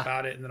know much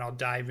about it, and then I'll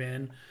dive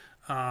in.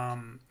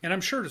 And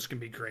I'm sure it's going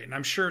to be great, and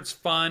I'm sure it's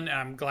fun. And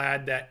I'm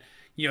glad that,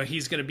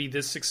 he's going to be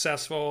this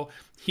successful.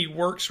 He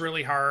works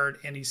really hard,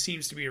 and he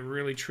seems to be a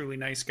really, truly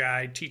nice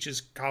guy.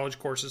 Teaches college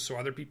courses so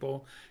other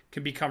people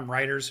can become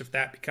writers if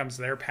that becomes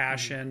their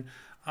passion.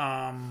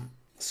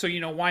 So,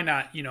 why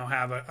not,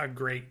 have a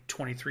great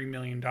 $23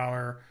 million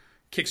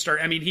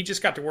Kickstarter. I mean, he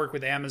just got to work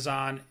with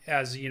Amazon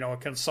as, a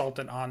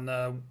consultant on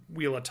the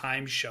Wheel of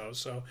Time show.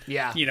 So,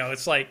 yeah,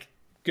 it's like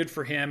good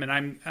for him.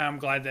 And I'm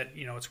glad that,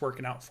 it's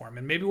working out for him.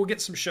 And maybe we'll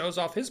get some shows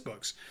off his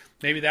books.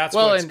 Maybe that's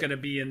what's going to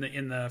be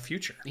in the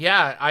future.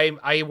 Yeah.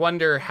 I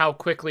wonder how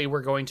quickly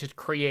we're going to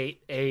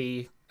create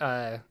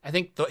I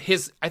think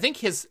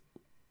his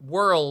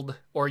world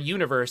or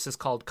universe is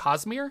called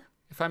Cosmere,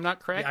 if I'm not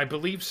correct. Yeah, I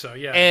believe so.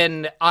 Yeah.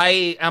 And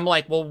I am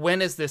like, well,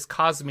 when is this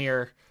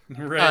Cosmere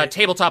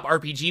tabletop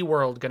RPG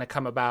world going to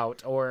come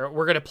about? Or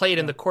we're going to play it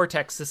in the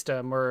Cortex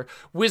system, or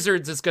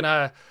Wizards is going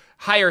to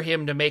hire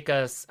him to make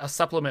a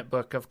supplement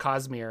book of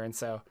Cosmere. And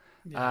so,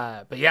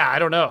 but yeah, I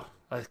don't know.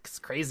 It's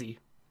crazy.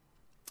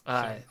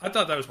 I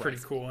thought that was pretty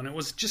cool. And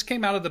it just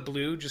came out of the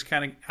blue, just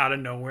kind of out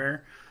of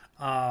nowhere,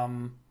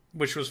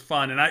 which was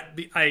fun. And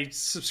I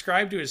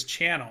subscribed to his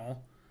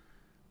channel.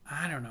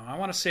 I don't know. I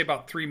want to say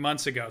about 3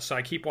 months ago. So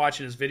I keep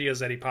watching his videos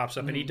that he pops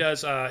up, and he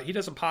does a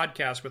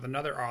podcast with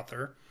another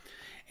author.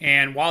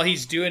 And while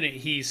he's doing it,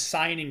 he's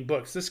signing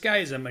books. This guy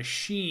is a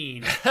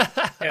machine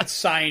at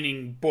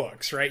signing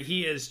books, right?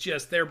 He is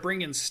they're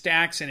bringing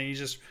stacks in, and he's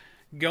just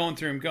going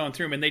through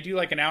them. And they do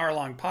like an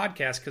hour-long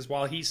podcast because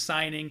while he's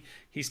signing,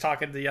 he's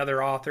talking to the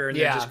other author, and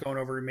they're just going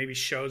over maybe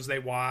shows they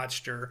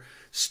watched or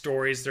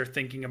stories they're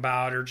thinking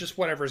about or just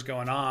whatever's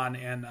going on.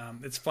 And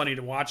it's funny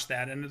to watch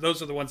that. And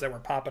those are the ones that were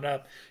popping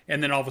up.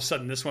 And then all of a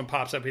sudden this one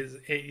pops up.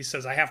 He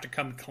says, I have to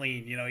come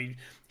clean.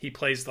 He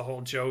plays the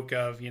whole joke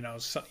of,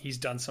 he's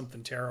done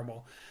something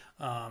terrible.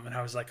 And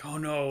I was like, oh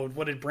no,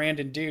 what did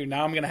Brandon do?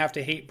 Now I'm going to have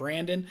to hate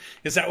Brandon.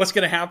 Is that what's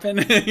going to happen?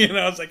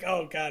 I was like,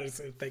 oh God,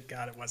 thank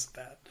God it wasn't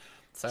that.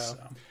 So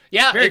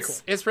yeah, cool.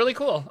 It's really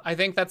cool. I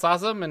think that's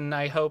awesome. And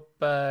I hope,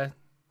 I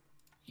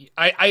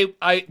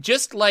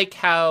just like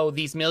how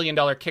these $1 million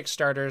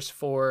Kickstarters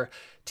for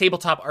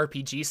tabletop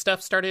RPG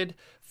stuff started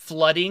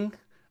flooding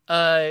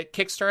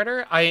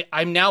Kickstarter.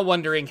 I'm now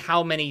wondering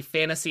how many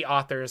fantasy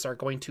authors are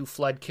going to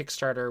flood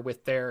Kickstarter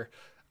with their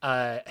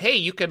hey,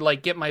 you could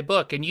like get my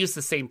book and use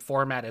the same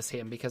format as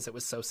him because it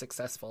was so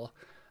successful.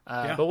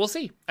 But we'll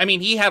see. I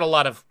mean, he had a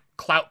lot of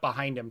clout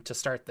behind him to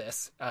start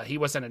this. He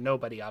wasn't a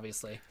nobody,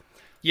 obviously.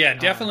 Yeah,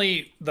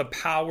 definitely the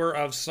power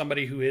of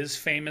somebody who is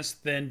famous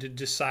then to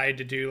decide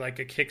to do like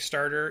a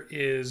Kickstarter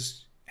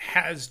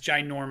has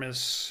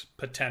ginormous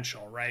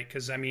potential, right?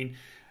 Because I mean,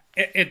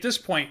 at this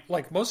point,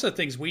 like most of the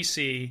things we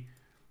see,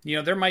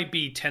 there might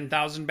be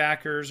 10,000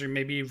 backers, or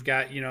maybe you've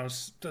got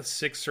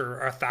 6 or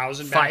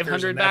 1,000 backers,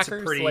 500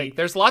 backers. Like,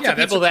 there's lots of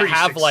people that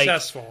have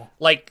successful.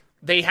 like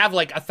they have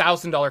like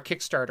 $1,000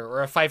 Kickstarter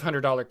or a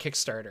 $500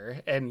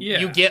 Kickstarter, and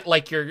you get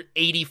like your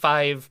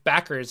 85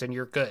 backers, and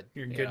you're good.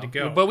 You're good to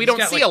go. But we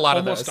don't see a lot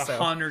of those. Almost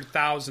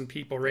 100,000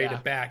 people ready to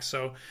back.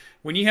 So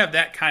when you have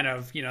that kind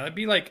of, it'd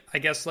be like, I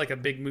guess, like a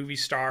big movie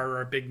star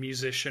or a big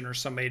musician or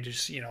somebody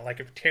just, like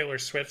if Taylor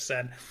Swift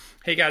said,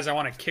 "Hey guys, I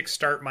want to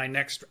kickstart my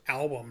next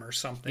album or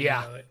something."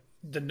 Yeah.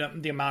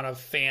 The amount of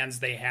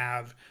fans they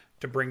have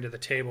to bring to the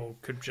table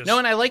could just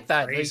and I like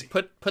that. They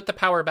put the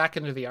power back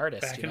into the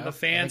artist, back into the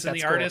fans and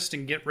the artist,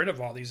 and get rid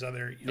of all these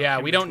other.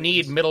 We don't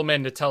need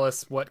middlemen to tell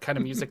us what kind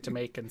of music to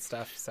make and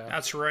stuff. So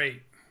that's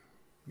right,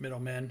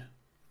 middlemen,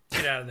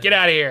 get out of there. Get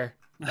out of here!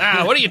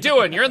 What are you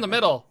doing? You're in the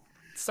middle.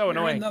 It's so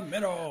annoying. You're in the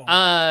middle.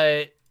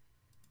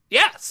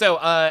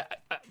 So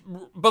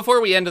before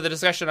we end the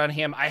discussion on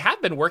him, I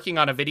have been working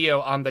on a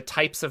video on the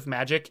types of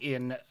magic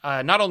in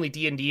not only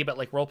D&D but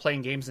like role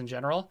playing games in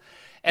general.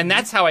 And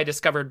that's how I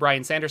discovered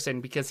Brian Sanderson,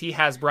 because he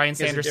has Brian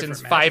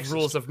Sanderson's 5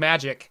 Rules of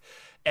Magic,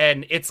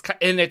 and it's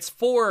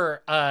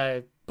 4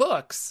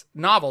 books,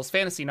 novels,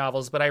 fantasy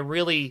novels. But I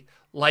really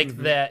like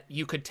that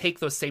you could take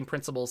those same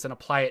principles and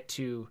apply it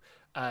to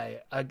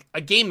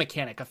a game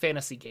mechanic, a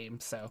fantasy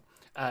game. So,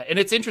 and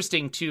it's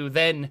interesting to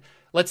then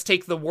let's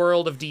take the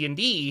world of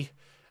D&D,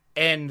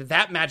 and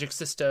that magic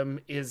system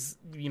is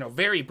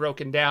very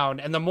broken down.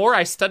 And the more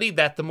I studied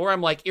that, the more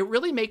I'm like, it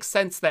really makes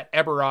sense that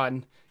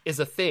Eberron is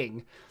a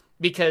thing.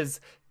 Because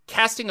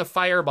casting a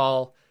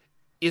fireball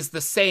is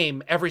the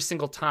same every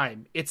single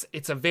time. It's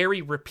a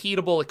very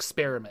repeatable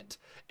experiment.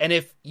 And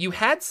if you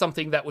had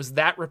something that was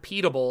that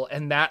repeatable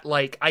and that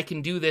like I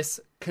can do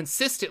this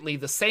consistently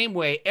the same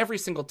way every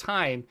single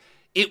time,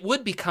 it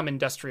would become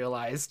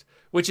industrialized,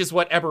 which is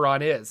what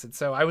Eberron is. And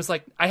so I was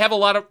like, I have a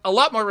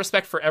lot more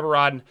respect for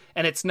Eberron,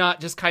 and it's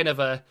not just kind of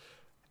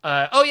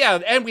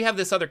and we have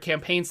this other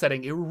campaign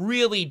setting. It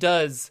really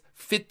does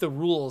fit the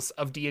rules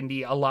of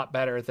D&D a lot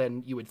better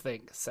than you would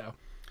think. So,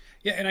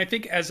 yeah, and I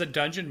think as a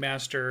dungeon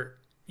master,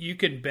 you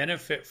can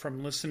benefit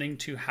from listening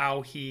to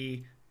how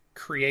he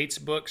creates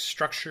books,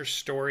 structures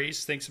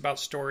stories, thinks about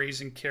stories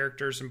and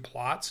characters and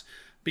plots,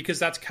 because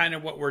that's kind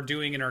of what we're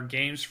doing in our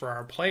games for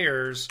our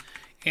players.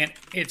 And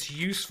it's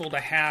useful to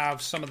have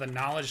some of the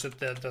knowledge that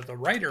the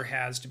writer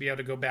has to be able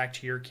to go back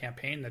to your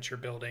campaign that you're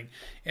building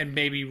and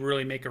maybe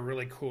really make a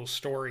really cool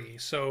story.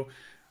 So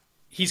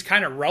he's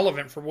kind of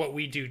relevant for what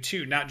we do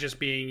too, not just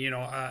being,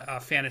 a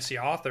fantasy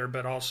author,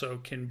 but also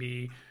can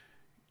be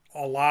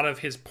a lot of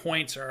his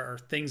points are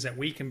things that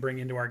we can bring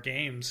into our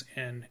games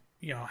and,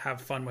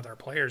 have fun with our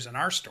players and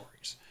our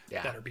stories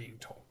that are being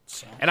told.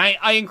 So. And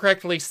I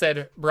incorrectly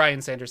said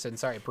Brian Sanderson.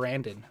 Sorry,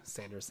 Brandon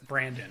Sanderson.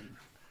 Brandon.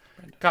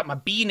 Got my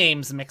B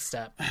names mixed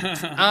up.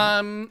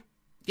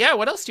 Yeah,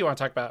 what else do you want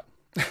to talk about?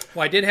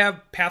 Well, I did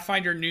have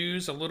Pathfinder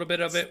news. A little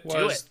bit of it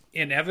was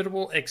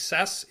Inevitable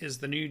Excess is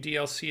the new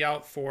DLC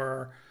out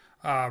for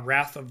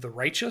Wrath of the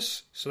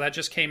Righteous. So that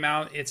just came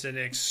out. It's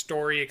an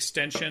story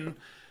extension,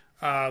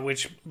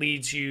 which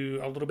leads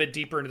you a little bit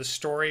deeper into the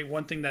story.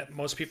 One thing that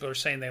most people are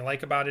saying they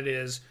like about it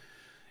is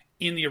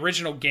in the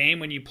original game,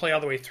 when you play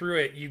all the way through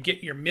it, you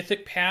get your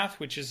mythic path,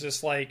 which is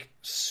this like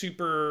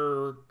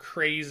super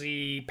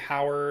crazy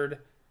powered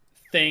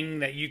thing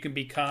that you can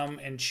become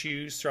and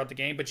choose throughout the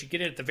game. But you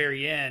get it at the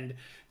very end,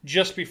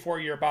 just before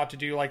you're about to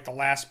do like the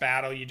last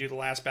battle. You do the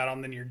last battle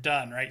and then you're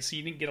done, right? So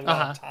you didn't get a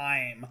lot of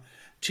time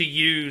to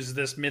use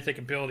this mythic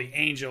ability,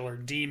 angel or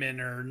demon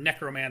or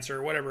necromancer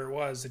or whatever it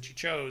was that you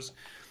chose.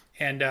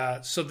 And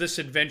so this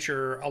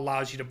adventure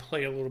allows you to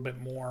play a little bit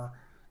more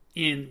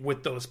in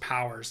with those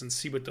powers and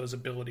see what those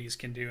abilities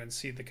can do and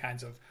see the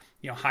kinds of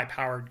high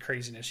powered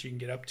craziness you can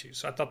get up to.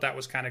 So I thought that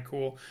was kind of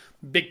cool.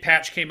 Big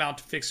patch came out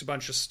to fix a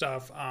bunch of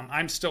stuff.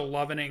 I'm still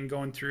loving it and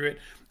going through it.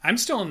 I'm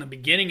still in the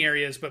beginning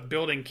areas, but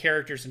building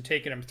characters and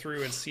taking them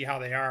through and see how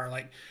they are.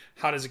 Like,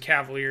 how does a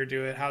cavalier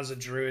do it? How does a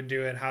druid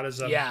do it? How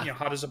does a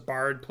how does a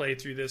bard play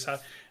through this?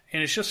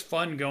 And it's just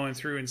fun going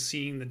through and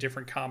seeing the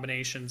different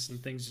combinations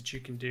and things that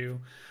you can do.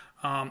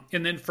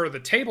 And then for the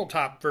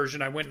tabletop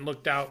version, I went and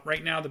looked out.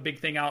 Right now, the big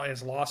thing out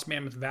is Lost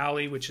Mammoth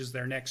Valley, which is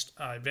their next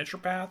adventure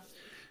path.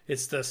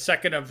 It's the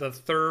second of the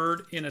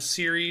third in a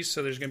series,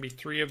 so there's going to be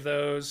 3 of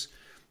those.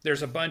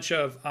 There's a bunch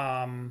of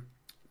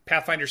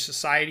Pathfinder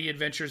Society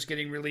adventures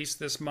getting released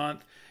this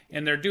month,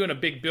 and they're doing a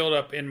big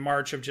build-up in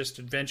March of just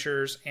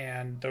adventures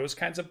and those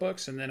kinds of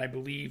books. And then I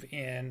believe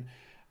in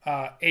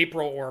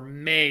April or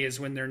May is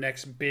when their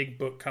next big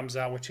book comes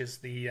out, which is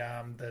the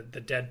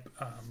Dead...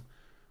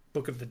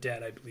 Book of the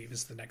Dead, I believe,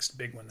 is the next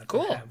big one that they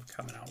have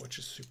coming out, which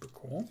is super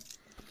cool.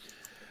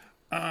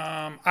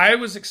 I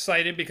was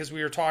excited because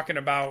we were talking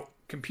about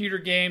computer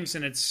games,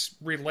 and it's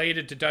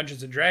related to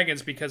Dungeons and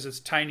Dragons because it's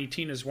Tiny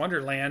Tina's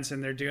Wonderlands,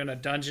 and they're doing a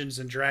Dungeons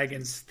and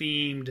Dragons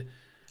themed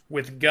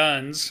with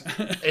guns.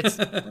 It's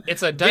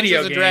a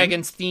Dungeons and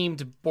Dragons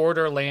themed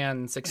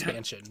Borderlands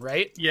expansion,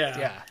 right?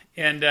 Yeah.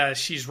 And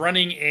she's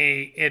running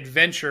a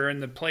adventure,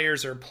 and the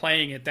players are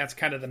playing it. That's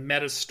kind of the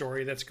meta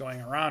story that's going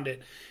around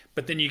it.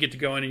 But then you get to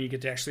go in and you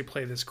get to actually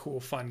play this cool,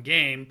 fun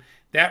game.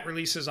 That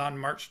releases on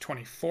March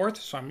 24th,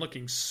 so I'm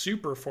looking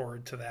super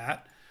forward to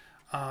that.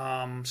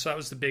 So that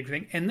was the big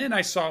thing. And then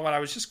I saw when I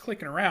was just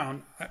clicking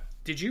around,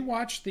 did you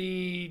watch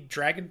the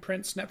Dragon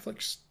Prince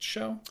Netflix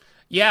show?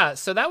 Yeah,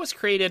 so that was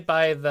created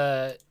by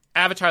the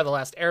Avatar: The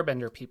Last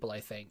Airbender people,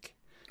 I think.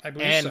 I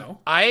believe so.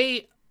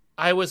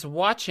 I was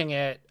watching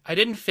it. I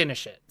didn't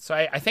finish it. So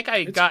I think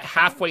I got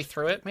halfway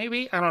through it,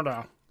 maybe. I don't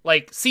know.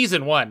 Like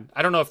season 1.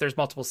 I don't know if there's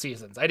multiple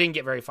seasons. I didn't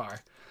get very far.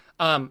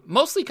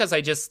 Mostly because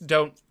I just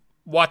don't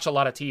watch a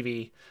lot of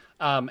TV.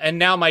 And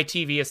now my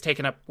TV is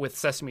taken up with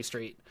Sesame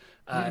Street.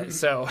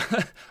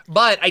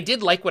 But I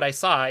did like what I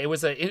saw. It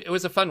was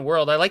a fun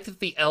world. I liked that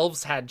the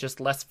elves had just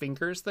less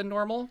fingers than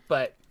normal.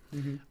 But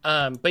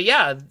Fandom,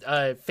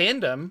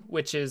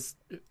 which is,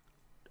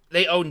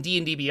 they own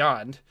D&D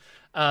Beyond.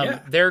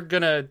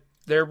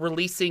 They're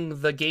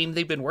releasing the game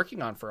they've been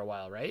working on for a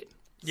while, right?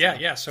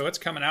 Yeah. So it's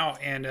coming out,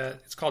 and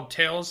it's called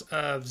Tales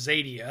of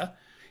Xadia,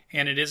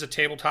 and it is a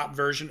tabletop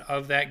version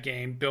of that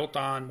game built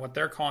on what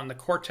they're calling the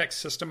Cortex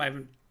system. I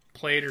haven't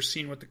played or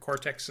seen what the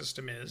Cortex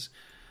system is.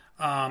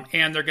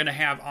 And they're going to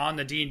have on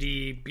the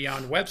D&D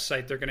Beyond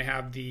website, they're going to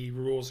have the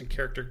rules and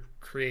character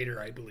creator,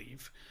 I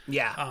believe.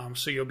 Yeah.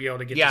 So you'll be able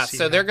to get to see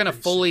so they're going to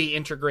fully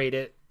integrate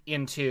it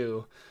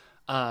into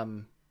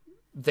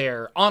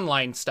their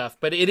online stuff,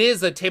 but it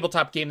is a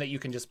tabletop game that you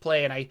can just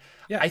play. And I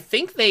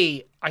think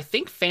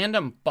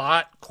Fandom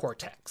bought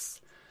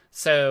Cortex.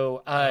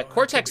 So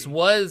Cortex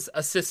was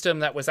a system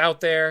that was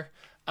out there.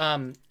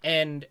 And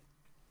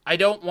I'm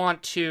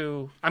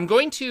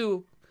going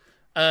to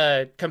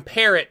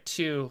compare it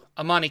to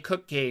a Monty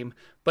Cook game,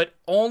 but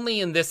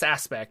only in this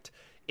aspect,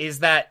 is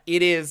that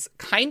it is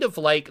kind of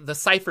like the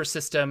Cypher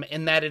system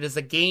in that it is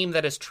a game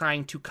that is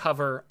trying to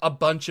cover a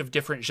bunch of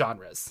different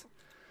genres.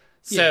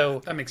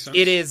 So that makes sense.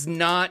 It is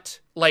not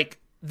like,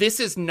 this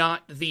is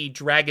not the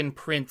Dragon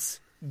Prince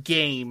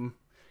game.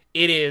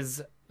 It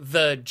is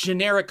the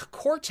generic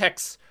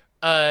Cortex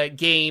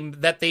game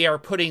that they are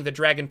putting the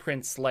Dragon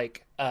Prince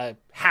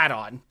hat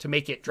on to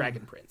make it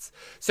Dragon Prince.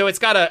 So it's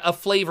got a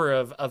flavor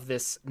of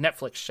this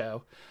Netflix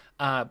show.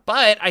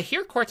 But I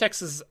hear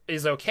Cortex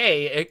is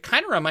okay. It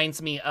kind of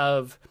reminds me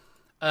of,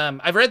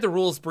 I've read the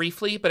rules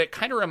briefly, but it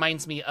kind of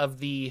reminds me of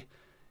the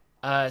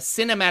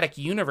cinematic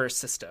universe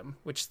system,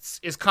 which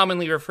is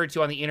commonly referred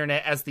to on the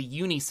internet as the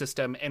Uni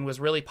system and was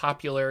really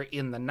popular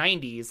in the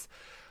 90s.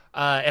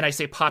 And I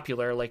say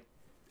popular, like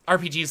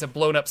RPGs have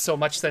blown up so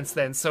much since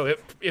then, so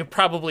it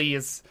probably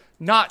is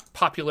not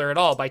popular at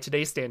all by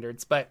today's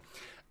standards. But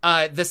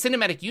the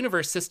cinematic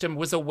universe system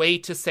was a way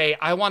to say,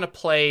 I want to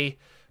play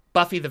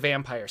Buffy the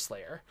Vampire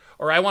Slayer,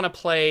 or I want to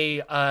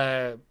play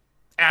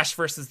Ash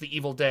versus the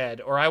Evil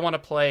Dead, or I want to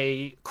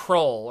play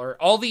Krull, or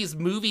all these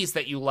movies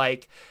that you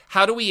like.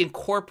 How do we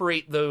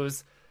incorporate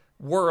those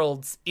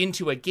worlds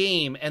into a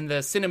game? And the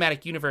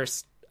cinematic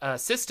universe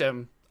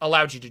system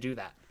allowed you to do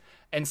that.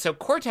 And so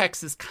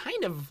Cortex is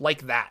kind of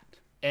like that.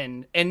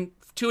 And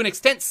to an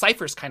extent,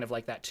 Cypher's kind of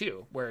like that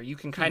too, where you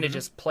can kind of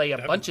just play a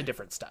bunch of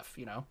different stuff,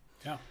 you know?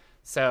 Yeah.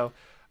 So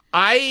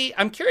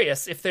I'm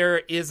curious if there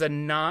is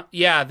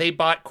a they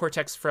bought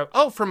Cortex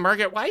from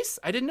Margaret Weis?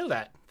 I didn't know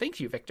that. Thank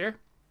you, Victor.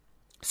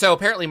 So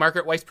apparently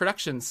Margaret Weis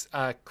Productions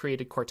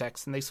created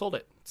Cortex and they sold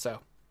it. So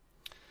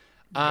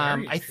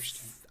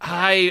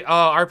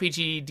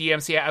RPG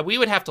DMC, we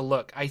would have to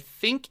look. I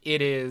think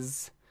it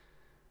is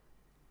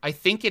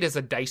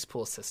a dice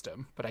pool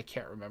system, but I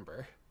can't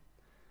remember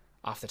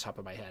off the top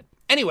of my head.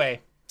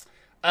 Anyway,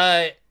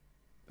 I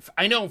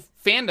know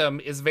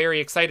fandom is very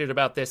excited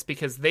about this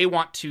because they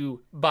want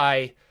to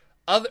buy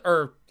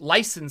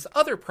license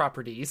other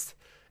properties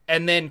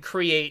and then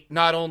create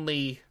not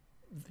only,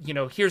 you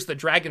know, here's the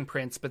Dragon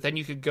Prince, but then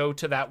you could go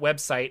to that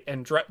website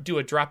and do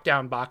a drop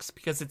down box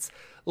because it's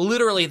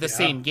literally the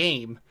same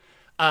game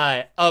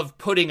of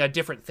putting a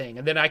different thing.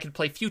 And then I could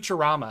play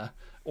Futurama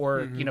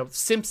or, you know,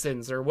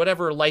 Simpsons or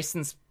whatever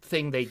license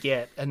thing they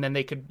get. And then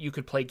you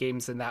could play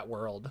games in that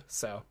world.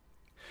 So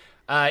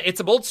it's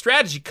a bold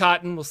strategy,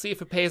 Cotton. We'll see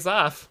if it pays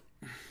off.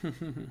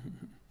 It'd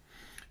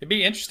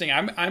be interesting.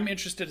 I'm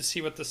interested to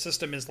see what the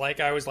system is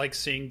like. I always like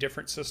seeing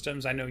different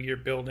systems. I know you're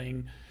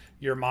building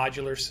your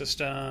modular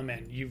system,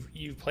 and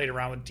you've played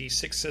around with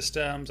D6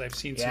 systems. I've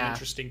seen some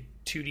interesting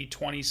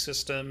 2D20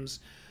 systems.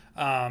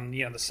 You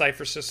know, the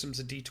Cypher system's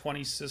a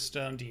D20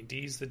 system.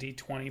 D&D's the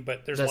D20,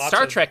 but there's lots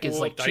Star of Trek cool is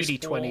like dice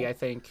 2D20, pool. I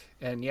think.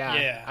 And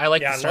I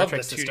like the Star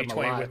Trek system a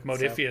lot. I love the 2D20 with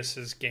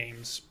Modiphius's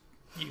games.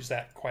 Use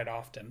that quite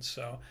often.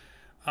 So,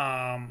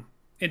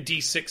 in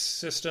D6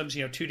 systems,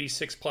 you know,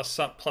 2D6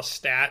 plus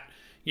stat,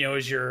 you know,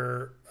 is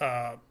your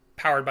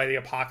powered by the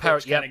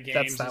apocalypse kind of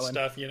games and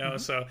stuff, you know.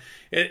 So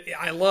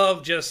I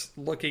love just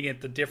looking at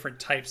the different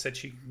types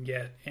that you can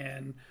get,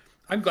 and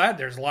I'm glad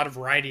there's a lot of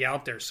variety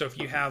out there. So if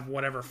you have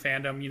whatever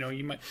fandom, you know,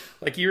 you might,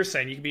 like you were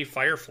saying, you could be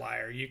Firefly,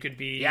 or you could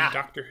be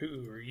Doctor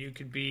Who, or you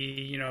could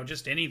be, you know,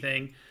 just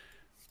anything.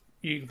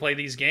 You can play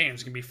these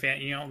games. You can be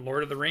you know,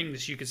 Lord of the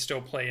Rings. You could still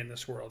play in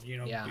this world. You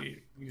know,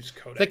 use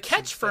Codex. The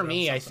catch for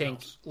me, I think,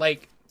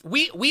 like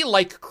we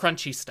like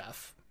crunchy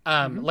stuff.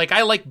 Like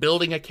I like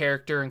building a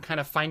character and kind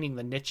of finding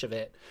the niche of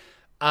it.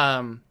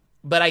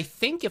 But I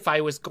think if I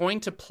was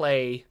going to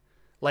play,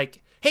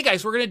 like, hey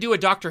guys, we're going to do a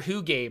Doctor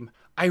Who game,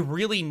 I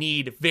really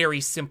need very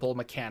simple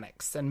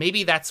mechanics. And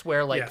maybe that's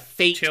where like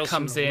Fate Tales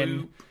comes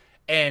in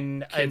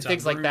and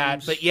things like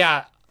that. But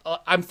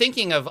I'm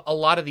thinking of a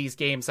lot of these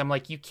games. I'm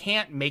like, you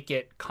can't make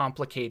it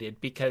complicated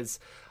because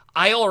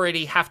I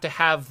already have to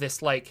have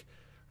this like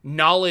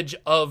knowledge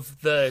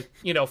of the,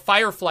 you know,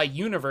 Firefly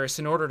universe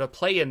in order to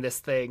play in this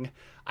thing.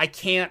 I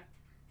can't.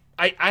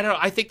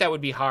 I think that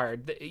would be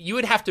hard. You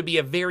would have to be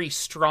a very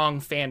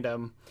strong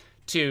fandom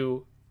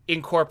to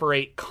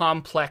incorporate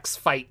complex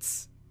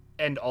fights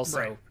and also.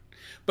 Right.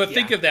 But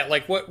think of that.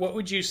 Like, what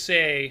would you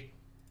say?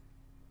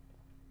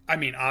 I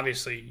mean,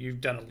 obviously,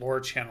 you've done a lore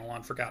channel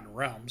on Forgotten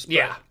Realms.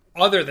 But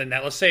other than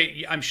that, let's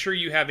say I'm sure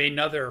you have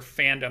another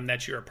fandom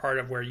that you're a part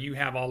of where you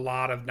have a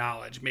lot of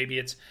knowledge. Maybe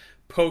it's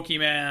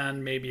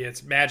Pokemon. Maybe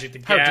it's Magic the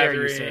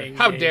Gathering.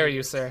 How dare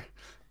you, sir?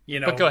 You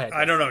know, but go ahead.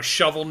 I don't know,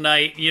 Shovel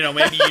Knight. You know,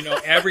 maybe you know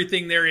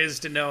everything there is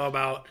to know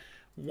about.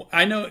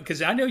 I know,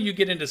 because I know you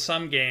get into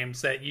some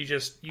games that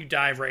you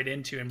dive right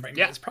into, and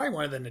it's probably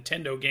one of the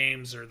Nintendo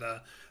games or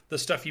the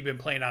stuff you've been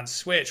playing on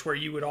Switch where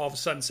you would all of a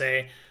sudden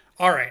say,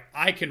 all right,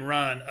 I can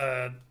run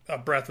a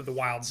Breath of the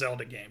Wild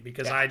Zelda game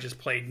because I just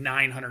played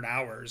 900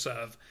 hours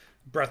of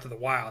Breath of the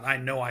Wild. I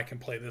know I can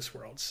play this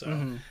world.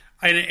 So,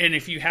 and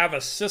if you have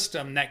a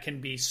system that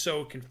can be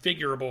so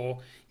configurable,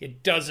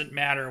 it doesn't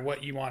matter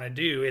what you want to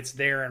do. It's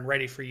there and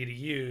ready for you to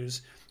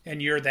use. And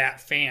you're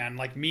that fan.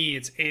 Like me,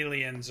 it's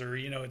Aliens, or,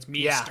 you know, it's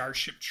me,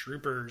 Starship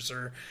Troopers,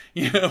 or,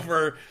 you know,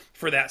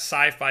 for that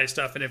sci-fi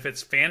stuff. And if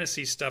it's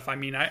fantasy stuff, I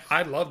mean,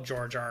 I love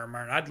George R. R.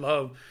 Martin. I'd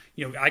love,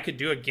 you know, I could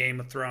do a Game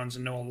of Thrones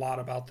and know a lot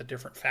about the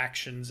different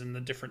factions and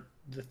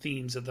the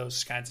themes of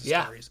those kinds of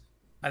stories.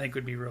 I think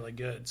would be really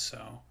good.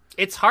 So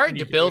it's hard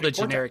to build a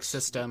generic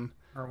system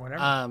or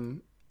whatever.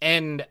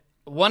 And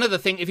one of the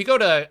things, if you go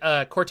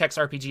to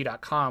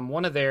cortexrpg.com,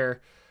 one of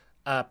their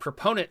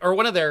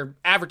one of their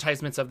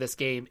advertisements of this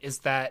game is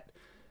that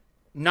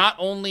not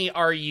only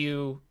are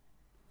you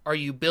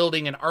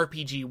building an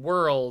RPG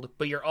world,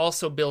 but you're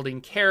also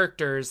building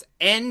characters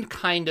and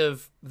kind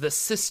of the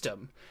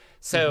system.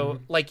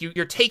 So like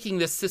you're taking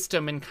this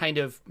system and kind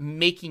of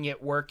making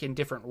it work in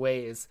different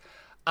ways.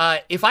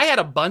 if I had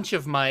a bunch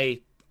of my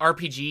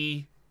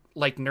RPG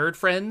like nerd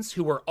friends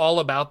who were all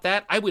about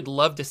that, I would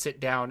love to sit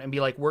down and be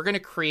like, we're going to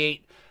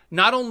create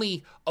not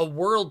only a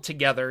world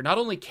together, not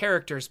only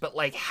characters, but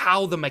like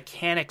how the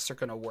mechanics are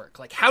going to work.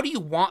 Like, how do you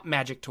want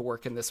Magic to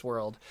work in this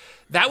world?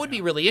 That would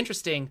be really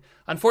interesting.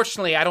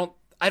 Unfortunately, I don't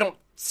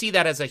see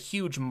that as a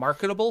huge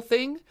marketable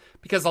thing,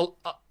 because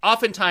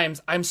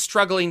oftentimes I'm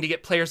struggling to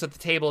get players at the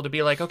table to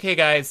be like, okay,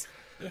 guys,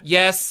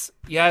 yes,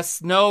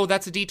 no,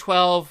 that's a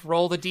D12,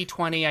 roll the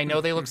D20. I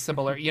know they look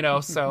similar,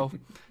 so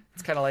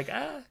it's kind of like,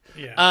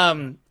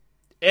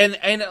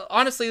 And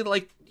honestly,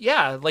 like,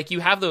 yeah, like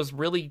you have those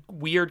really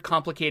weird,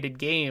 complicated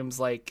games.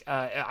 Like,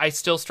 I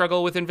still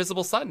struggle with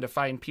Invisible Sun to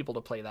find people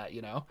to play that,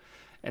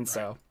 and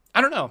so I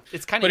don't know.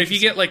 It's kind of. But if you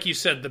get, like you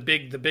said, the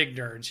big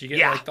nerds, you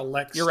get like the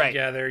Lex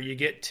together. You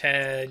get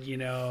Ted.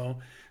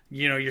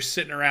 You're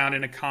sitting around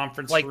in a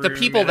conference like room the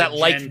people that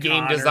like Gen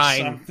game Con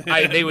design.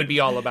 They would be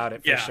all about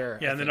it for sure.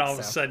 Yeah, and then all of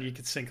a sudden you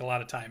could sink a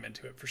lot of time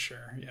into it for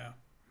sure. Yeah.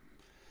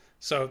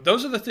 So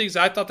those are the things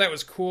I thought that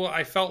was cool.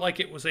 I felt like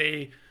it was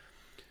a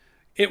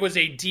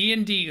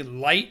D&D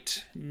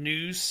light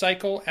news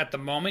cycle at the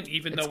moment,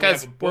 even though we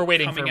have a book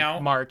coming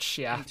out March,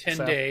 in 10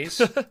 days.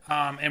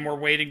 And we're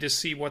waiting to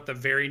see what the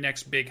very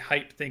next big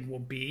hype thing will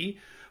be.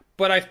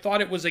 But I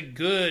thought it was a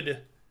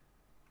good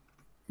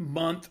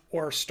month,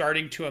 or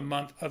starting to a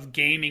month, of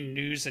gaming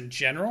news in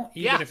general,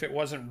 even if it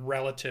wasn't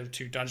relative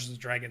to Dungeons &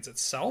 Dragons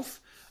itself.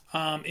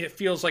 It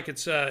feels like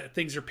it's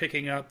things are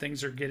picking up,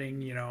 things are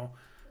getting,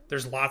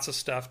 there's lots of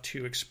stuff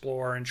to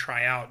explore and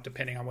try out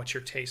depending on what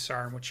your tastes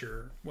are and what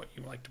you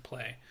like to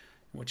play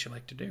and what you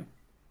like to do.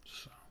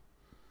 So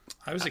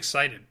I was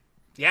excited.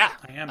 Yeah.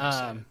 I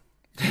am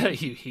excited.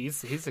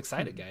 He's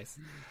excited, guys.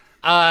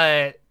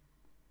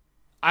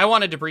 I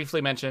wanted to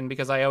briefly mention,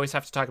 because I always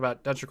have to talk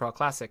about Dungeon Crawl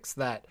Classics,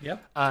 that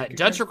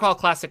Dungeon Crawl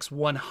Classics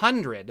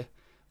 100,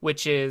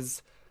 which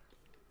is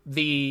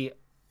the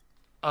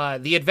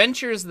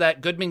adventures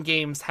that Goodman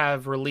Games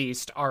have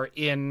released, are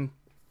in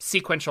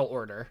sequential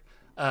order.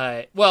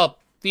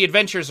 The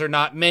adventures are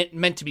not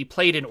meant to be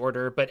played in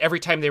order, but every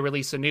time they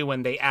release a new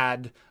one, they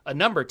add a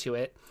number to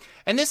it.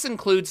 And this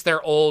includes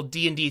their old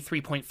D&D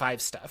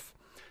 3.5 stuff.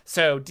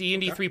 So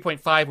D&D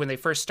 3.5, when they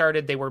first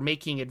started, they were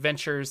making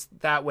adventures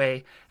that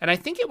way. And I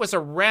think it was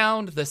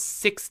around the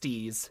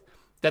 60s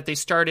that they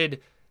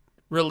started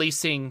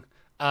releasing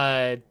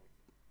Dungeon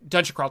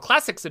Crawl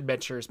Classics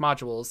adventures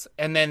modules.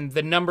 And then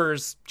the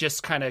numbers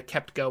just kind of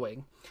kept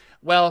going.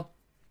 Well,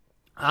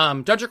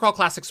 Dungeon Crawl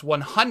Classics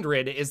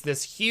 100 is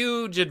this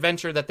huge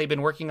adventure that they've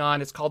been working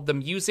on. It's called The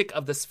Music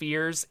of the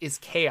Spheres is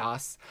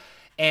Chaos.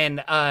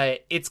 And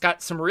it's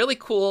got some really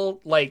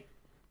cool, like,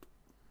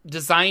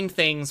 design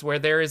things where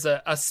there is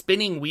a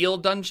spinning wheel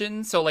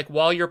dungeon. So, like,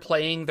 while you're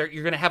playing,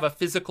 you're going to have a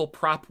physical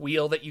prop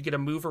wheel that you get to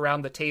move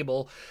around the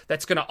table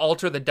that's going to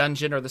alter the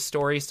dungeon or the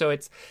story. So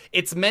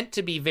it's meant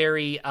to be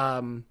very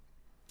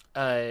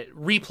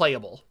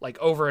replayable, like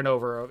over and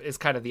over is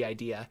kind of the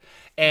idea.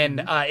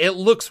 And it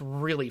looks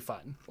really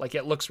fun. Like,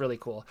 it looks really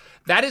cool.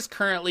 That is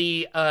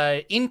currently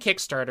in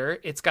Kickstarter.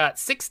 It's got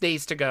 6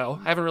 days to go.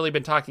 I haven't really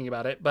been talking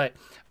about it, but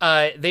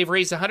they've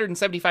raised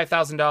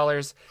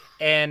 $175,000,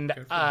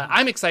 and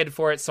I'm excited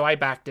for it, so I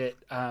backed it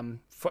I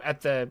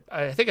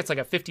think it's like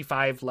a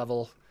 55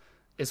 level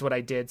is what I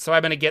did. So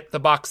I'm going to get the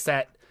box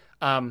set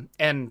and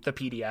the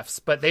PDFs,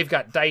 but they've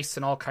got dice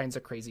and all kinds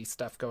of crazy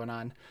stuff going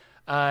on.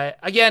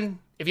 Again,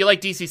 if you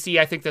like DCC,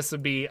 I think this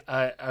would be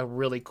a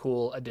really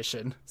cool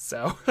addition.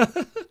 So,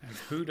 and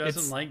who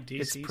doesn't like DCC?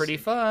 It's pretty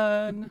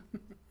fun.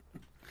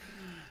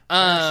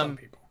 Some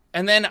people.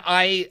 And then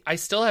I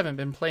still haven't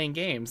been playing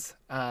games.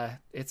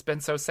 It's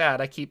been so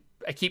sad. I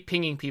keep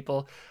pinging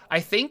people. I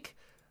think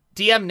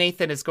DM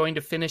Nathan is going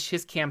to finish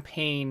his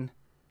campaign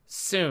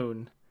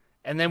soon,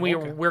 and then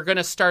we're going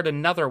to start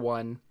another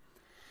one,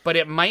 but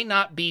it might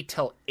not be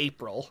till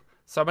April.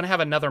 So I'm going to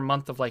have another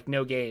month of like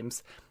no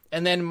games.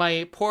 And then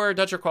my poor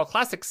Dungeon Crawl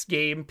Classics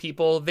game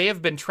people, they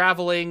have been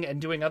traveling and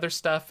doing other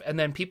stuff. And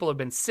then people have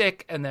been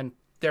sick, and then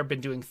they've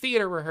been doing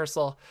theater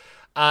rehearsal.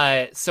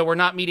 So we're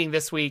not meeting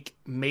this week,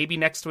 maybe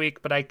next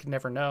week, but I can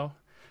never know.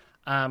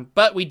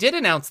 But we did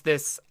announce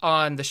this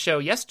on the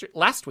show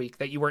last week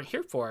that you weren't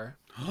here for.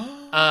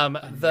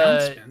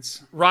 The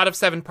Rod of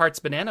Seven Parts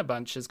Banana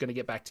Bunch is going to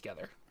get back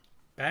together.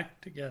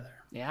 Back together.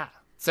 Yeah.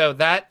 So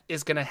that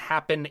is going to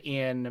happen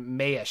in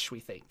May-ish,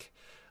 we think.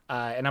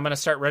 And I'm going to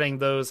start running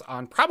those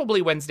on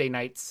probably Wednesday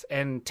nights,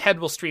 and Ted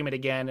will stream it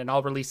again, and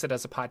I'll release it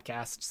as a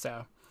podcast.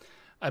 So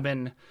I've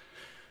been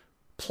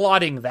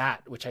plotting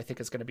that, which I think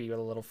is going to be a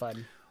little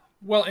fun.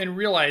 Well, and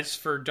realize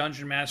for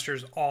dungeon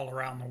masters all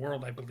around the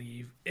world, I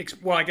believe,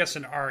 well, I guess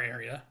in our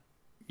area,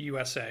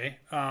 USA,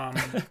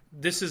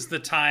 this is the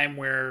time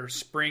where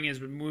spring is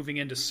moving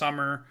into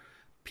summer.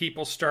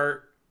 People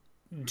start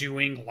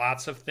doing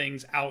lots of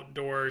things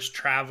outdoors,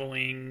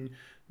 traveling,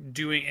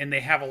 and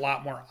they have a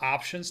lot more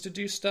options to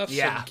do stuff.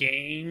 Yeah. So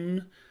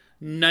game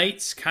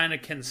nights kind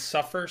of can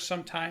suffer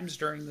sometimes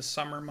during the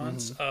summer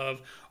months of,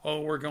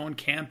 we're going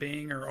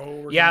camping, or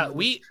we're going on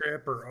this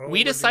trip, or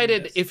we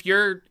decided if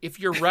you're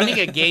running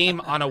a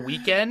game on a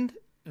weekend,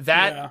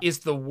 that is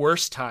the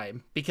worst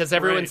time because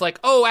everyone's like,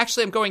 oh,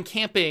 actually I'm going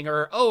camping,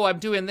 or, oh, I'm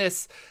doing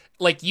this.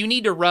 Like, you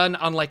need to run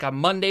on like a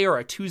Monday or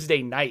a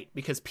Tuesday night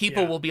because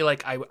people will be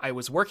like, I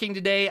was working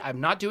today.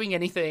 I'm not doing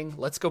anything.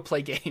 Let's go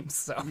play games.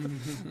 So,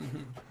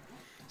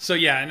 so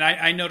yeah. And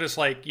I noticed,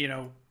 like,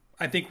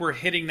 I think we're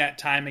hitting that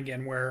time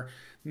again where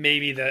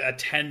maybe the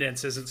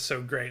attendance isn't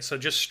so great. So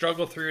just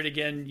struggle through it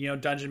again.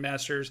 Dungeon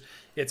Masters,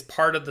 it's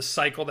part of the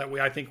cycle that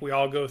I think we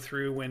all go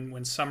through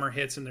when summer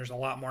hits and there's a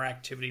lot more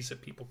activities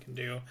that people can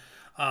do.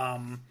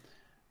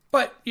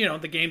 But,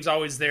 the game's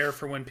always there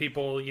for when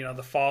people,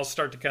 the falls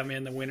start to come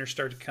in, the winters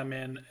start to come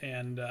in,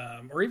 and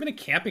or even a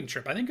camping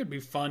trip. I think it'd be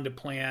fun to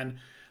plan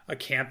a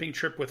camping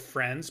trip with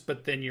friends,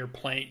 but then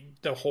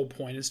the whole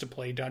point is to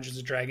play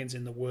Dungeons & Dragons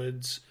in the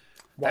woods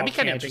while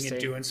camping and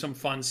doing some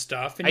fun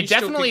stuff. And I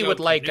definitely would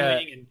like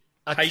a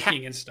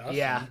hiking and stuff.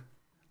 Yeah.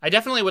 I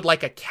definitely would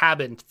like a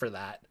cabin for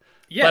that.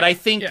 Yeah, but I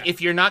think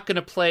if you're going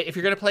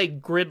to play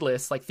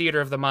gridless, like Theater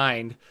of the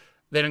Mind,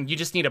 then you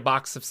just need a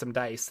box of some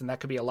dice, and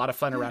that could be a lot of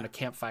fun around a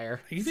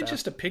campfire. Even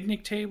just a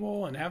picnic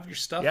table and have your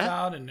stuff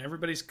out, and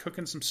everybody's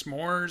cooking some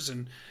s'mores,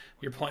 and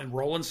you're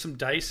rolling some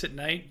dice at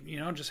night,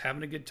 just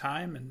having a good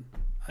time. And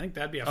I think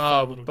that'd be a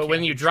fun little but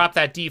when you drop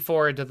that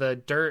D4 into the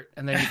dirt,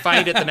 and then you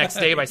find it the next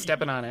day by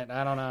stepping on it,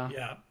 I don't know.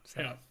 Yeah,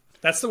 so.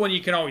 That's the one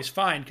you can always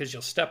find because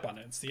you'll step on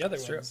it. It's the other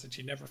ones that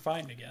you never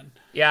find again.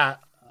 Yeah.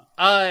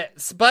 But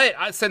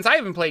since I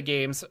haven't played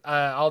games,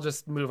 I'll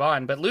just move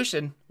on. But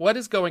Lucian, what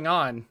is going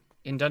on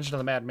in Dungeon of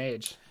the Mad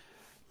Mage?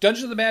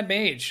 Dungeon of the Mad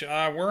Mage.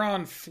 We're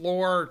on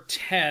floor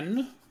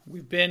 10.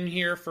 We've been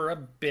here for a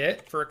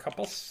bit, for a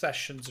couple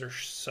sessions or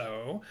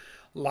so.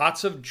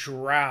 Lots of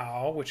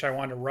drow, which I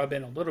wanted to rub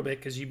in a little bit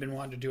because you've been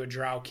wanting to do a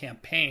drow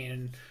campaign.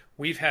 And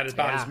we've had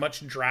about as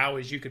much drow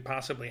as you could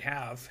possibly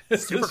have.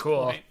 Super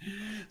cool. Point.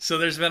 So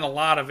there's been a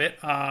lot of it.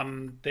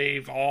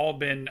 They've all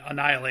been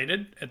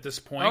annihilated at this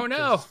point. Oh,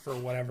 no. For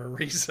whatever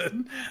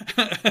reason.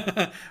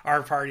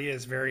 Our party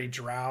is very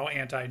drow,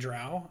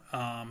 anti-drow.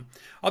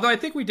 Although I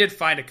think we did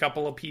find a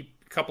couple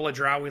of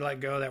drow we let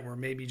go that were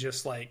maybe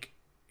just like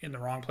in the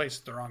wrong place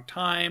at the wrong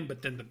time.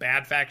 But then the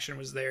bad faction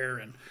was there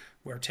and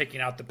we're taking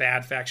out the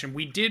bad faction.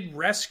 We did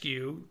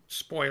rescue,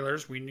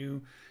 spoilers, we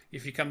knew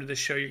if you come to this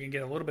show, you can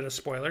get a little bit of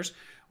spoilers.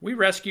 We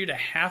rescued a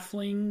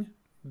halfling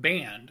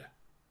band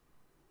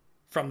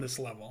from this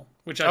level,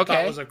 which I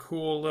thought was a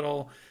cool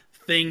little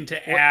thing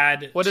to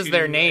add. What is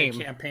their name?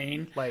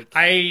 Campaign. Like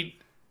I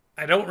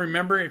don't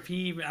remember if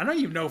I don't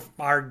even know if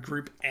our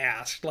group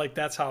asked. Like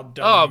that's how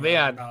dumb. Oh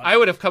man, I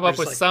would have come up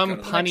with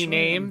some punny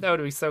name. That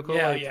would be so cool.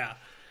 Yeah.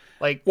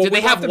 Like, did they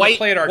have white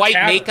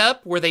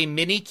makeup? Were they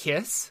Mini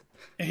Kiss?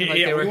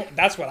 Like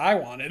that's what I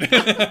wanted.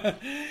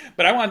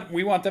 But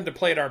we want them to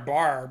play at our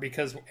bar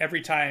because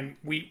every time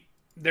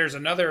there's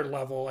another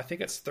level, I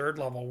think it's third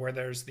level, where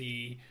there's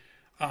the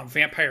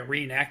vampire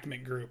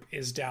reenactment group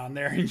is down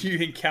there, and you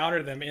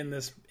encounter them in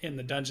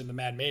the Dungeon of the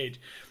Mad Mage,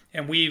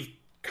 and we've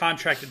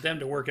contracted them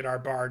to work at our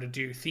bar to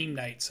do theme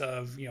nights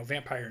of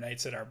vampire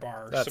nights at our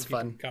bar. That's so people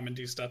fun. Can come and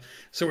do stuff.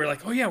 So we're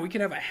like, oh yeah, we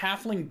could have a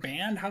halfling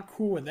band. How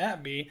cool would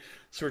that be?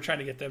 So we're trying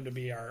to get them to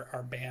be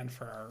our band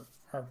for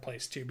our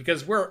place too,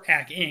 because we're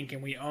AC Inc.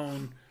 and we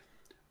own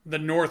the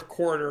north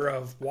quarter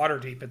of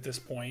Waterdeep at this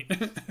point,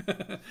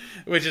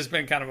 which has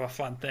been kind of a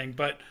fun thing.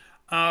 But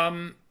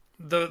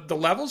the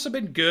levels have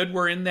been good.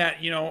 We're in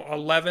that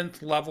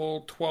 11th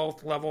level,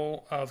 12th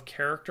level of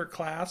character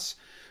class,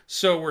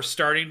 so we're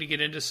starting to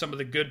get into some of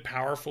the good,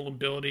 powerful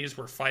abilities.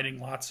 We're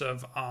fighting lots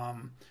of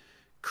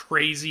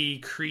crazy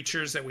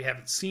creatures that we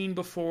haven't seen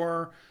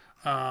before.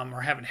 Or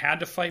haven't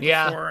had to fight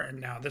before,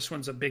 and now this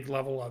one's a big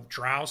level of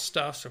drow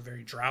stuff, so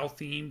very drow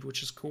themed,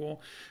 which is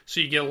cool. So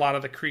you get a lot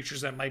of the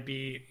creatures that might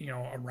be,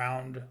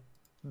 around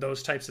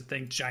those types of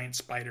things, giant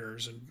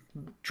spiders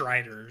and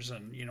driders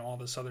and, all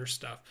this other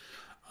stuff.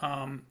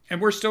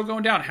 And we're still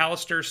going down.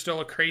 Hallister's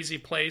still a crazy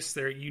place.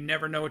 There, you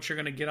never know what you're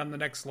going to get on the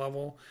next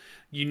level.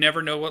 You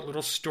never know what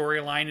little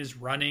storyline is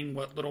running,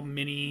 what little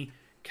mini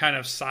kind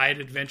of side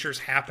adventures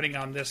happening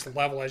on this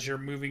level as you're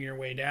moving your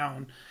way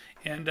down.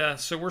 And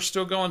so we're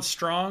still going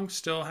strong,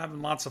 still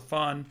having lots of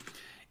fun.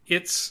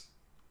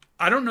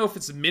 I don't know if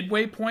it's a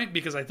midway point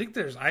because I think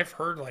I've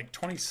heard like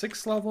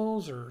 26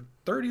 levels or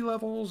 30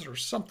 levels or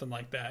something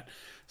like that.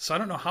 So I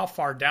don't know how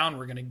far down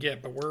we're going to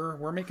get, but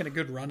we're making a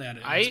good run at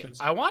it.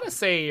 I want to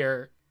say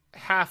you're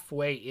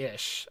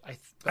halfway-ish.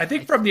 I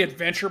think from the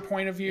adventure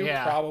point of view,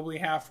 probably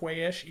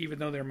halfway-ish, even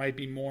though there might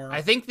be more.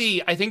 I think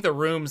the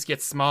rooms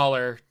get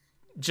smaller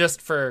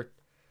just for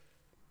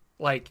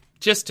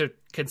just to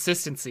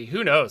consistency.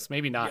 Who knows?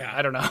 Maybe not. Yeah.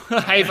 I don't know.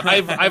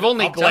 I've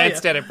only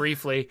glanced at it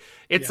briefly.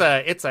 It's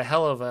a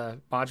hell of a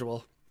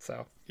module.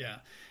 So yeah,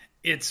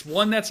 it's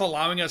one that's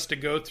allowing us to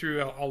go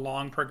through a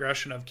long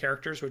progression of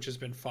characters, which has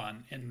been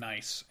fun and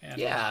nice.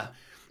 And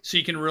so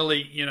you can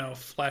really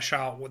flesh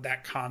out what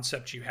that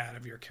concept you had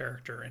of your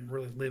character and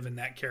really live in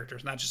that character.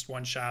 It's not just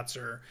one shots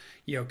or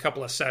a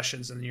couple of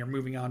sessions and then you're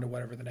moving on to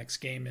whatever the next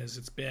game is.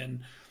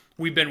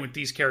 We've been with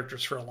these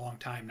characters for a long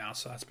time now,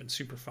 so that's been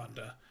super fun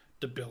to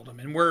build them.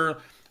 And we're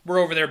we're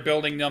over there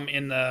building them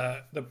in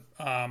the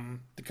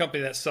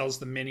company that sells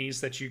the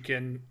minis that you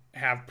can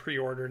have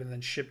pre-ordered and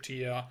then shipped to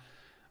you.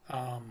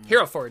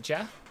 Hero Forge,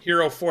 yeah.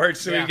 Hero Forge.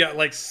 So we've got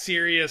like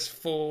serious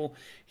full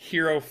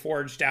Hero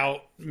Forged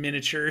out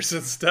miniatures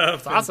and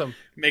stuff. That's awesome.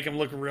 Make them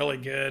look really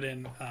good,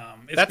 and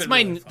that's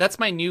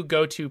my new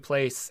go-to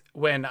place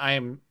when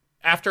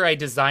after I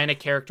design a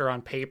character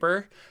on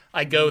paper.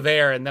 I go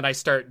there and then I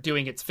start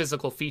doing its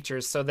physical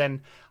features. So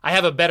then I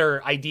have a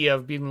better idea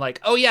of being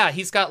like, oh yeah,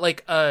 he's got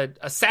like a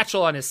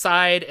satchel on his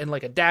side and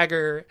like a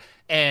dagger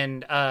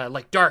and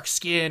like dark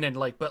skin and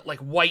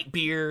but white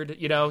beard,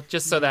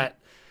 just so that,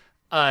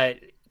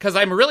 cause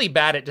I'm really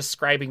bad at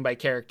describing my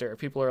character.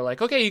 People are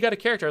like, okay, you got a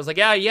character. I was like,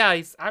 yeah,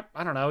 I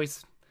don't know. I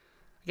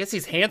guess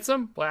he's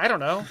handsome. Well, I don't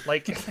know.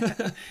 Like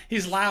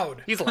he's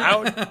loud. He's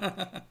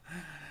loud.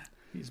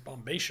 He's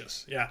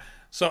bombacious. Yeah.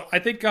 So I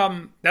think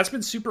that's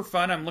been super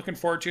fun. I'm looking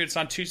forward to it. It's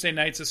on Tuesday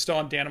nights. It's still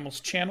on Danimal's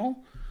channel.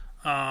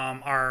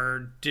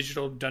 Our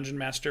digital dungeon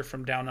master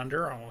from Down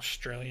Under, our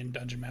Australian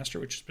dungeon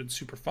master, which has been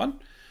super fun.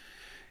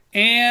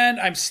 And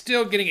I'm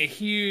still getting a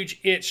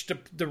huge itch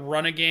to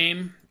run a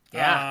game.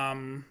 Yeah.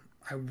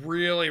 I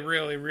really,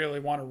 really, really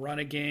want to run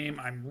a game.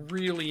 I'm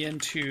really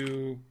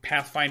into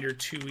Pathfinder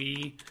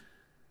 2e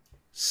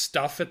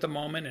stuff at the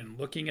moment and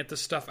looking at the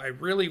stuff. I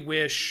really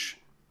wish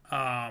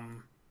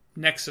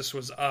Nexus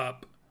was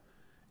up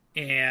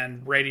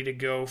and ready to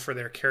go for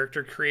their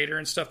character creator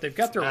and stuff. They've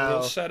got their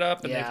rules set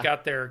up and they've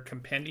got their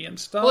compendium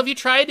stuff. Well, have you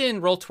tried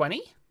in Roll20?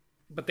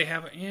 But they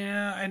haven't.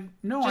 Yeah,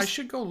 I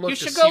should go look. You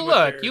should go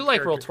look. You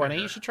like Roll20.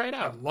 You should try it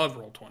out. I love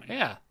Roll20.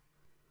 Yeah.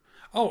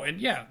 Oh, and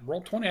yeah,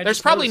 Roll20.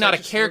 There's probably not a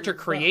character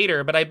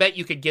creator, but I bet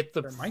you could get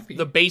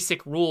the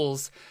basic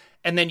rules,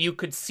 and then you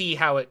could see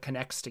how it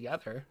connects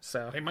together.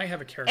 So they might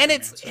have a character. And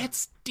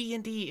it's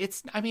D&D.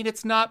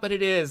 It's not, but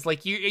it is.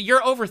 Like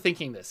you're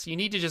overthinking this. You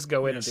need to just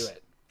go in and do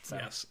it. So.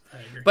 Yes, I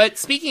agree. But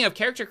speaking of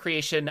character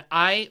creation,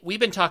 we've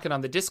been talking on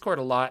the Discord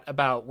a lot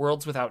about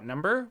Worlds Without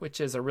Number, which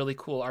is a really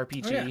cool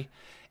RPG. Oh, yeah.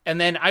 And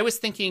then I was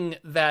thinking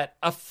that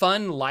a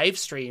fun live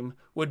stream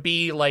would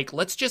be like,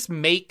 let's just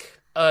make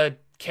a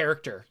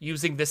character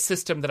using this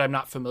system that I'm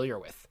not familiar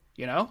with,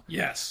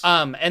 Yes.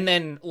 And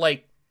then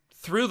like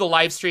through the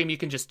live stream, you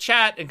can just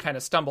chat and kind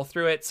of stumble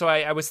through it. So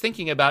I was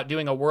thinking about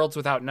doing a Worlds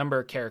Without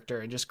Number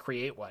character and just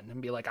create one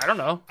and be like, I don't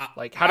know,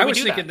 like how do we do that?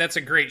 I was thinking that's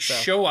a great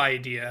show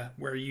idea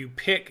where you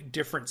pick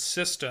different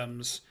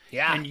systems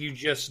and you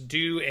just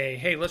do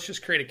hey, let's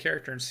just create a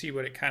character and see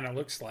what it kind of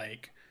looks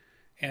like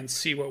and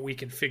see what we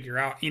can figure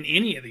out in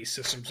any of these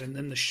systems. And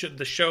then the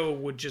show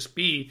would just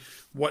be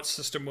what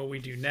system will we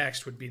do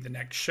next would be the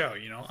next show.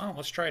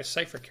 Let's try a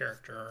Cypher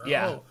character.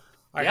 Or,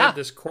 I heard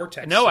this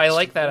Cortex. No, I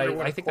like that.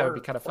 I think that would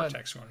be kind of fun.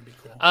 Cortex one would be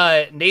cool.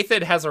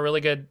 Nathan has a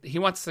really good... He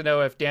wants to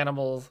know if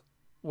Danimal,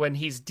 when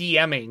he's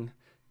DMing,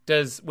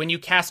 when you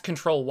cast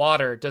Control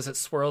Water, does it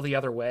swirl the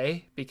other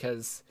way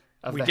because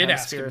of the hemisphere? We did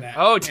ask him that.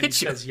 Oh, did you? He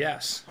says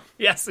yes.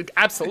 Yes,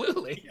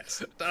 absolutely.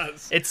 Yes, it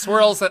does. It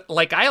swirls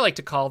like I like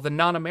to call the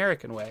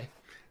non-American way.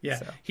 Yeah,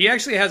 so. He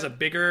actually has a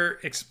bigger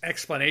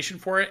explanation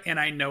for it, and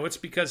I know it's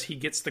because he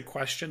gets the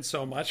question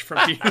so much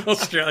from people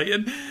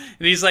Australian,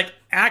 and he's like,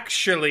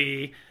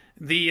 actually...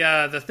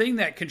 The thing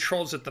that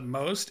controls it the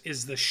most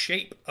is the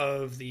shape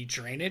of the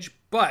drainage,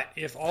 but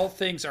if all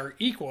things are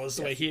equal, is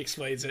the way he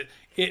explains it,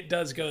 it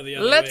does go the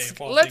other way.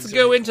 Let's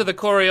go into the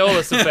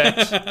Coriolis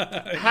effect.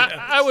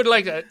 I would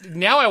like to...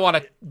 Now I want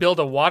to build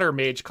a water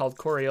mage called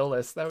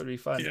Coriolis. That would be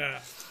fun. Yeah.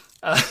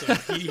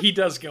 So he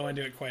does go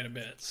into it quite a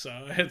bit,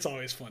 so it's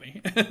always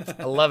funny.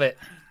 I love it.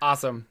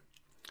 Awesome.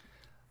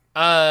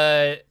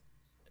 Yeah,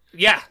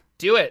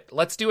 do it.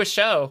 Let's do a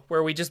show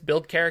where we just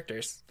build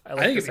characters. I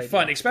think it'd be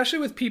fun, especially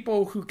with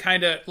people who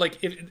kind of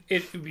like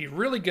it would be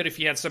really good if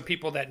you had some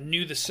people that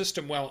knew the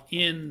system well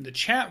in the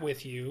chat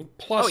with you,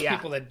 plus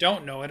people that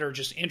don't know it or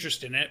just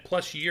interested in it,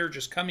 plus you're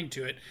just coming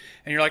to it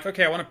and you're like,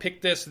 okay, I want to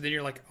pick this, and then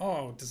you're like,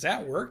 oh, does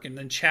that work? And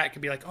then chat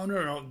could be like, oh,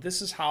 no,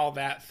 this is how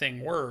that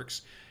thing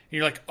works. And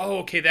you're like, oh,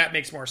 okay, that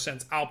makes more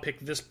sense. I'll pick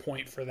this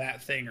point for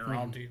that thing, or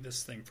I'll do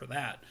this thing for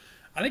that.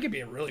 I think it'd be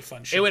a really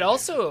fun show. It would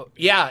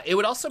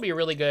also be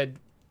really good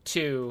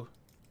to...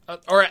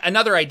 or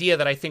another idea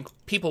that I think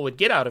people would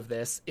get out of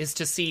this is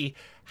to see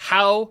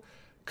how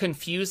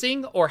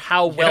confusing or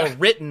how well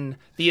written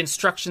the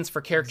instructions for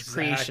character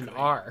creation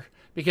are.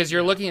 Because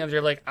you're looking at it,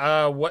 you're like,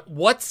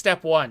 what's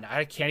step one?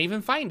 I can't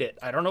even find it.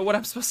 I don't know what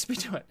I'm supposed to be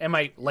doing. Am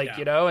I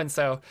and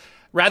so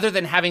rather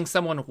than having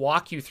someone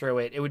walk you through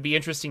it, it would be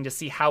interesting to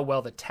see how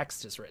well the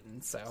text is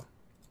written. So,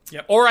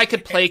 or I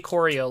could play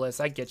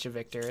Coriolis. I get you,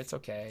 Victor. It's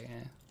okay.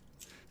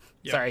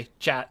 Yep. Sorry,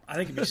 chat. I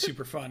think it'd be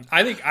super fun.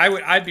 I think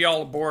I'd be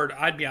all aboard.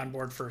 I'd be on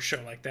board for a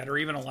show like that, or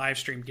even a live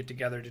stream get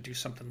together to do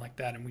something like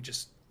that, and we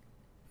just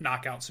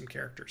knock out some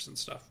characters and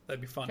stuff.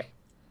 That'd be fun.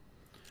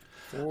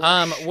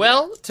 Okay.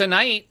 Well,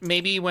 tonight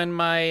maybe when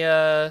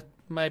my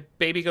my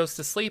baby goes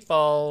to sleep,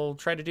 I'll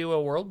try to do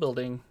a world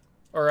building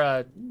or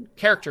a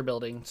character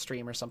building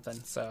stream or something.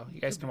 So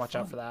you guys can watch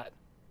out for that.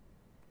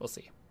 We'll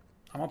see.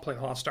 I'm gonna play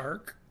Lost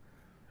Ark.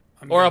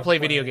 Or I'll play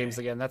video games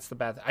again. That's the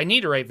bad. I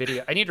need to write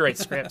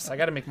scripts. I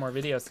got to make more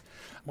videos.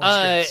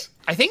 I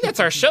think that's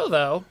our show,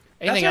 though.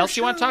 Anything else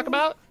you want to talk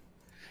about?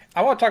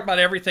 I want to talk about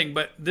everything,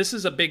 but this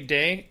is a big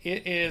day.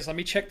 It is. Let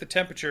me check the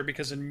temperature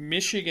because in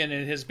Michigan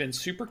it has been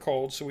super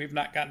cold, so we've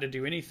not gotten to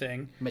do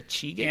anything.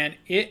 Michigan, and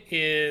it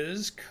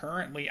is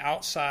currently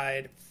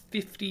outside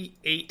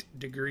 58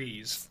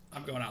 degrees.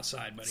 I'm going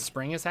outside, buddy.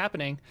 Spring is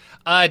happening.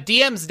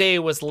 DM's day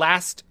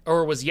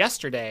was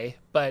yesterday,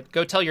 but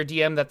go tell your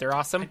DM that they're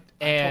awesome.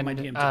 I told my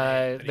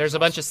DM today, there's a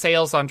bunch of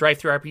sales on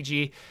Drive-Thru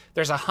RPG.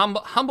 There's a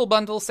humble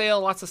bundle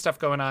sale, lots of stuff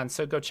going on,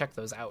 so go check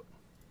those out.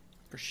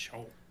 For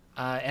sure.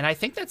 And I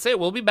think that's it.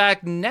 We'll be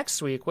back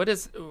next week. We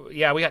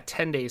got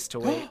 10 days to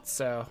wait.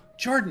 So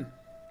Jordan,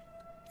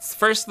 it's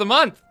first of the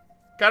month.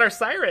 Got our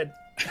siren.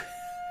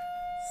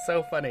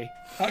 So funny.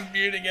 I'm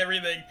muting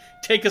everything.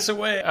 Take us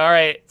away. All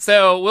right.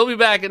 So we'll be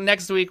back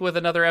next week with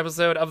another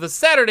episode of the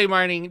Saturday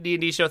Morning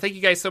D&D Show. Thank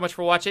you guys so much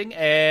for watching,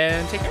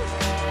 and take care.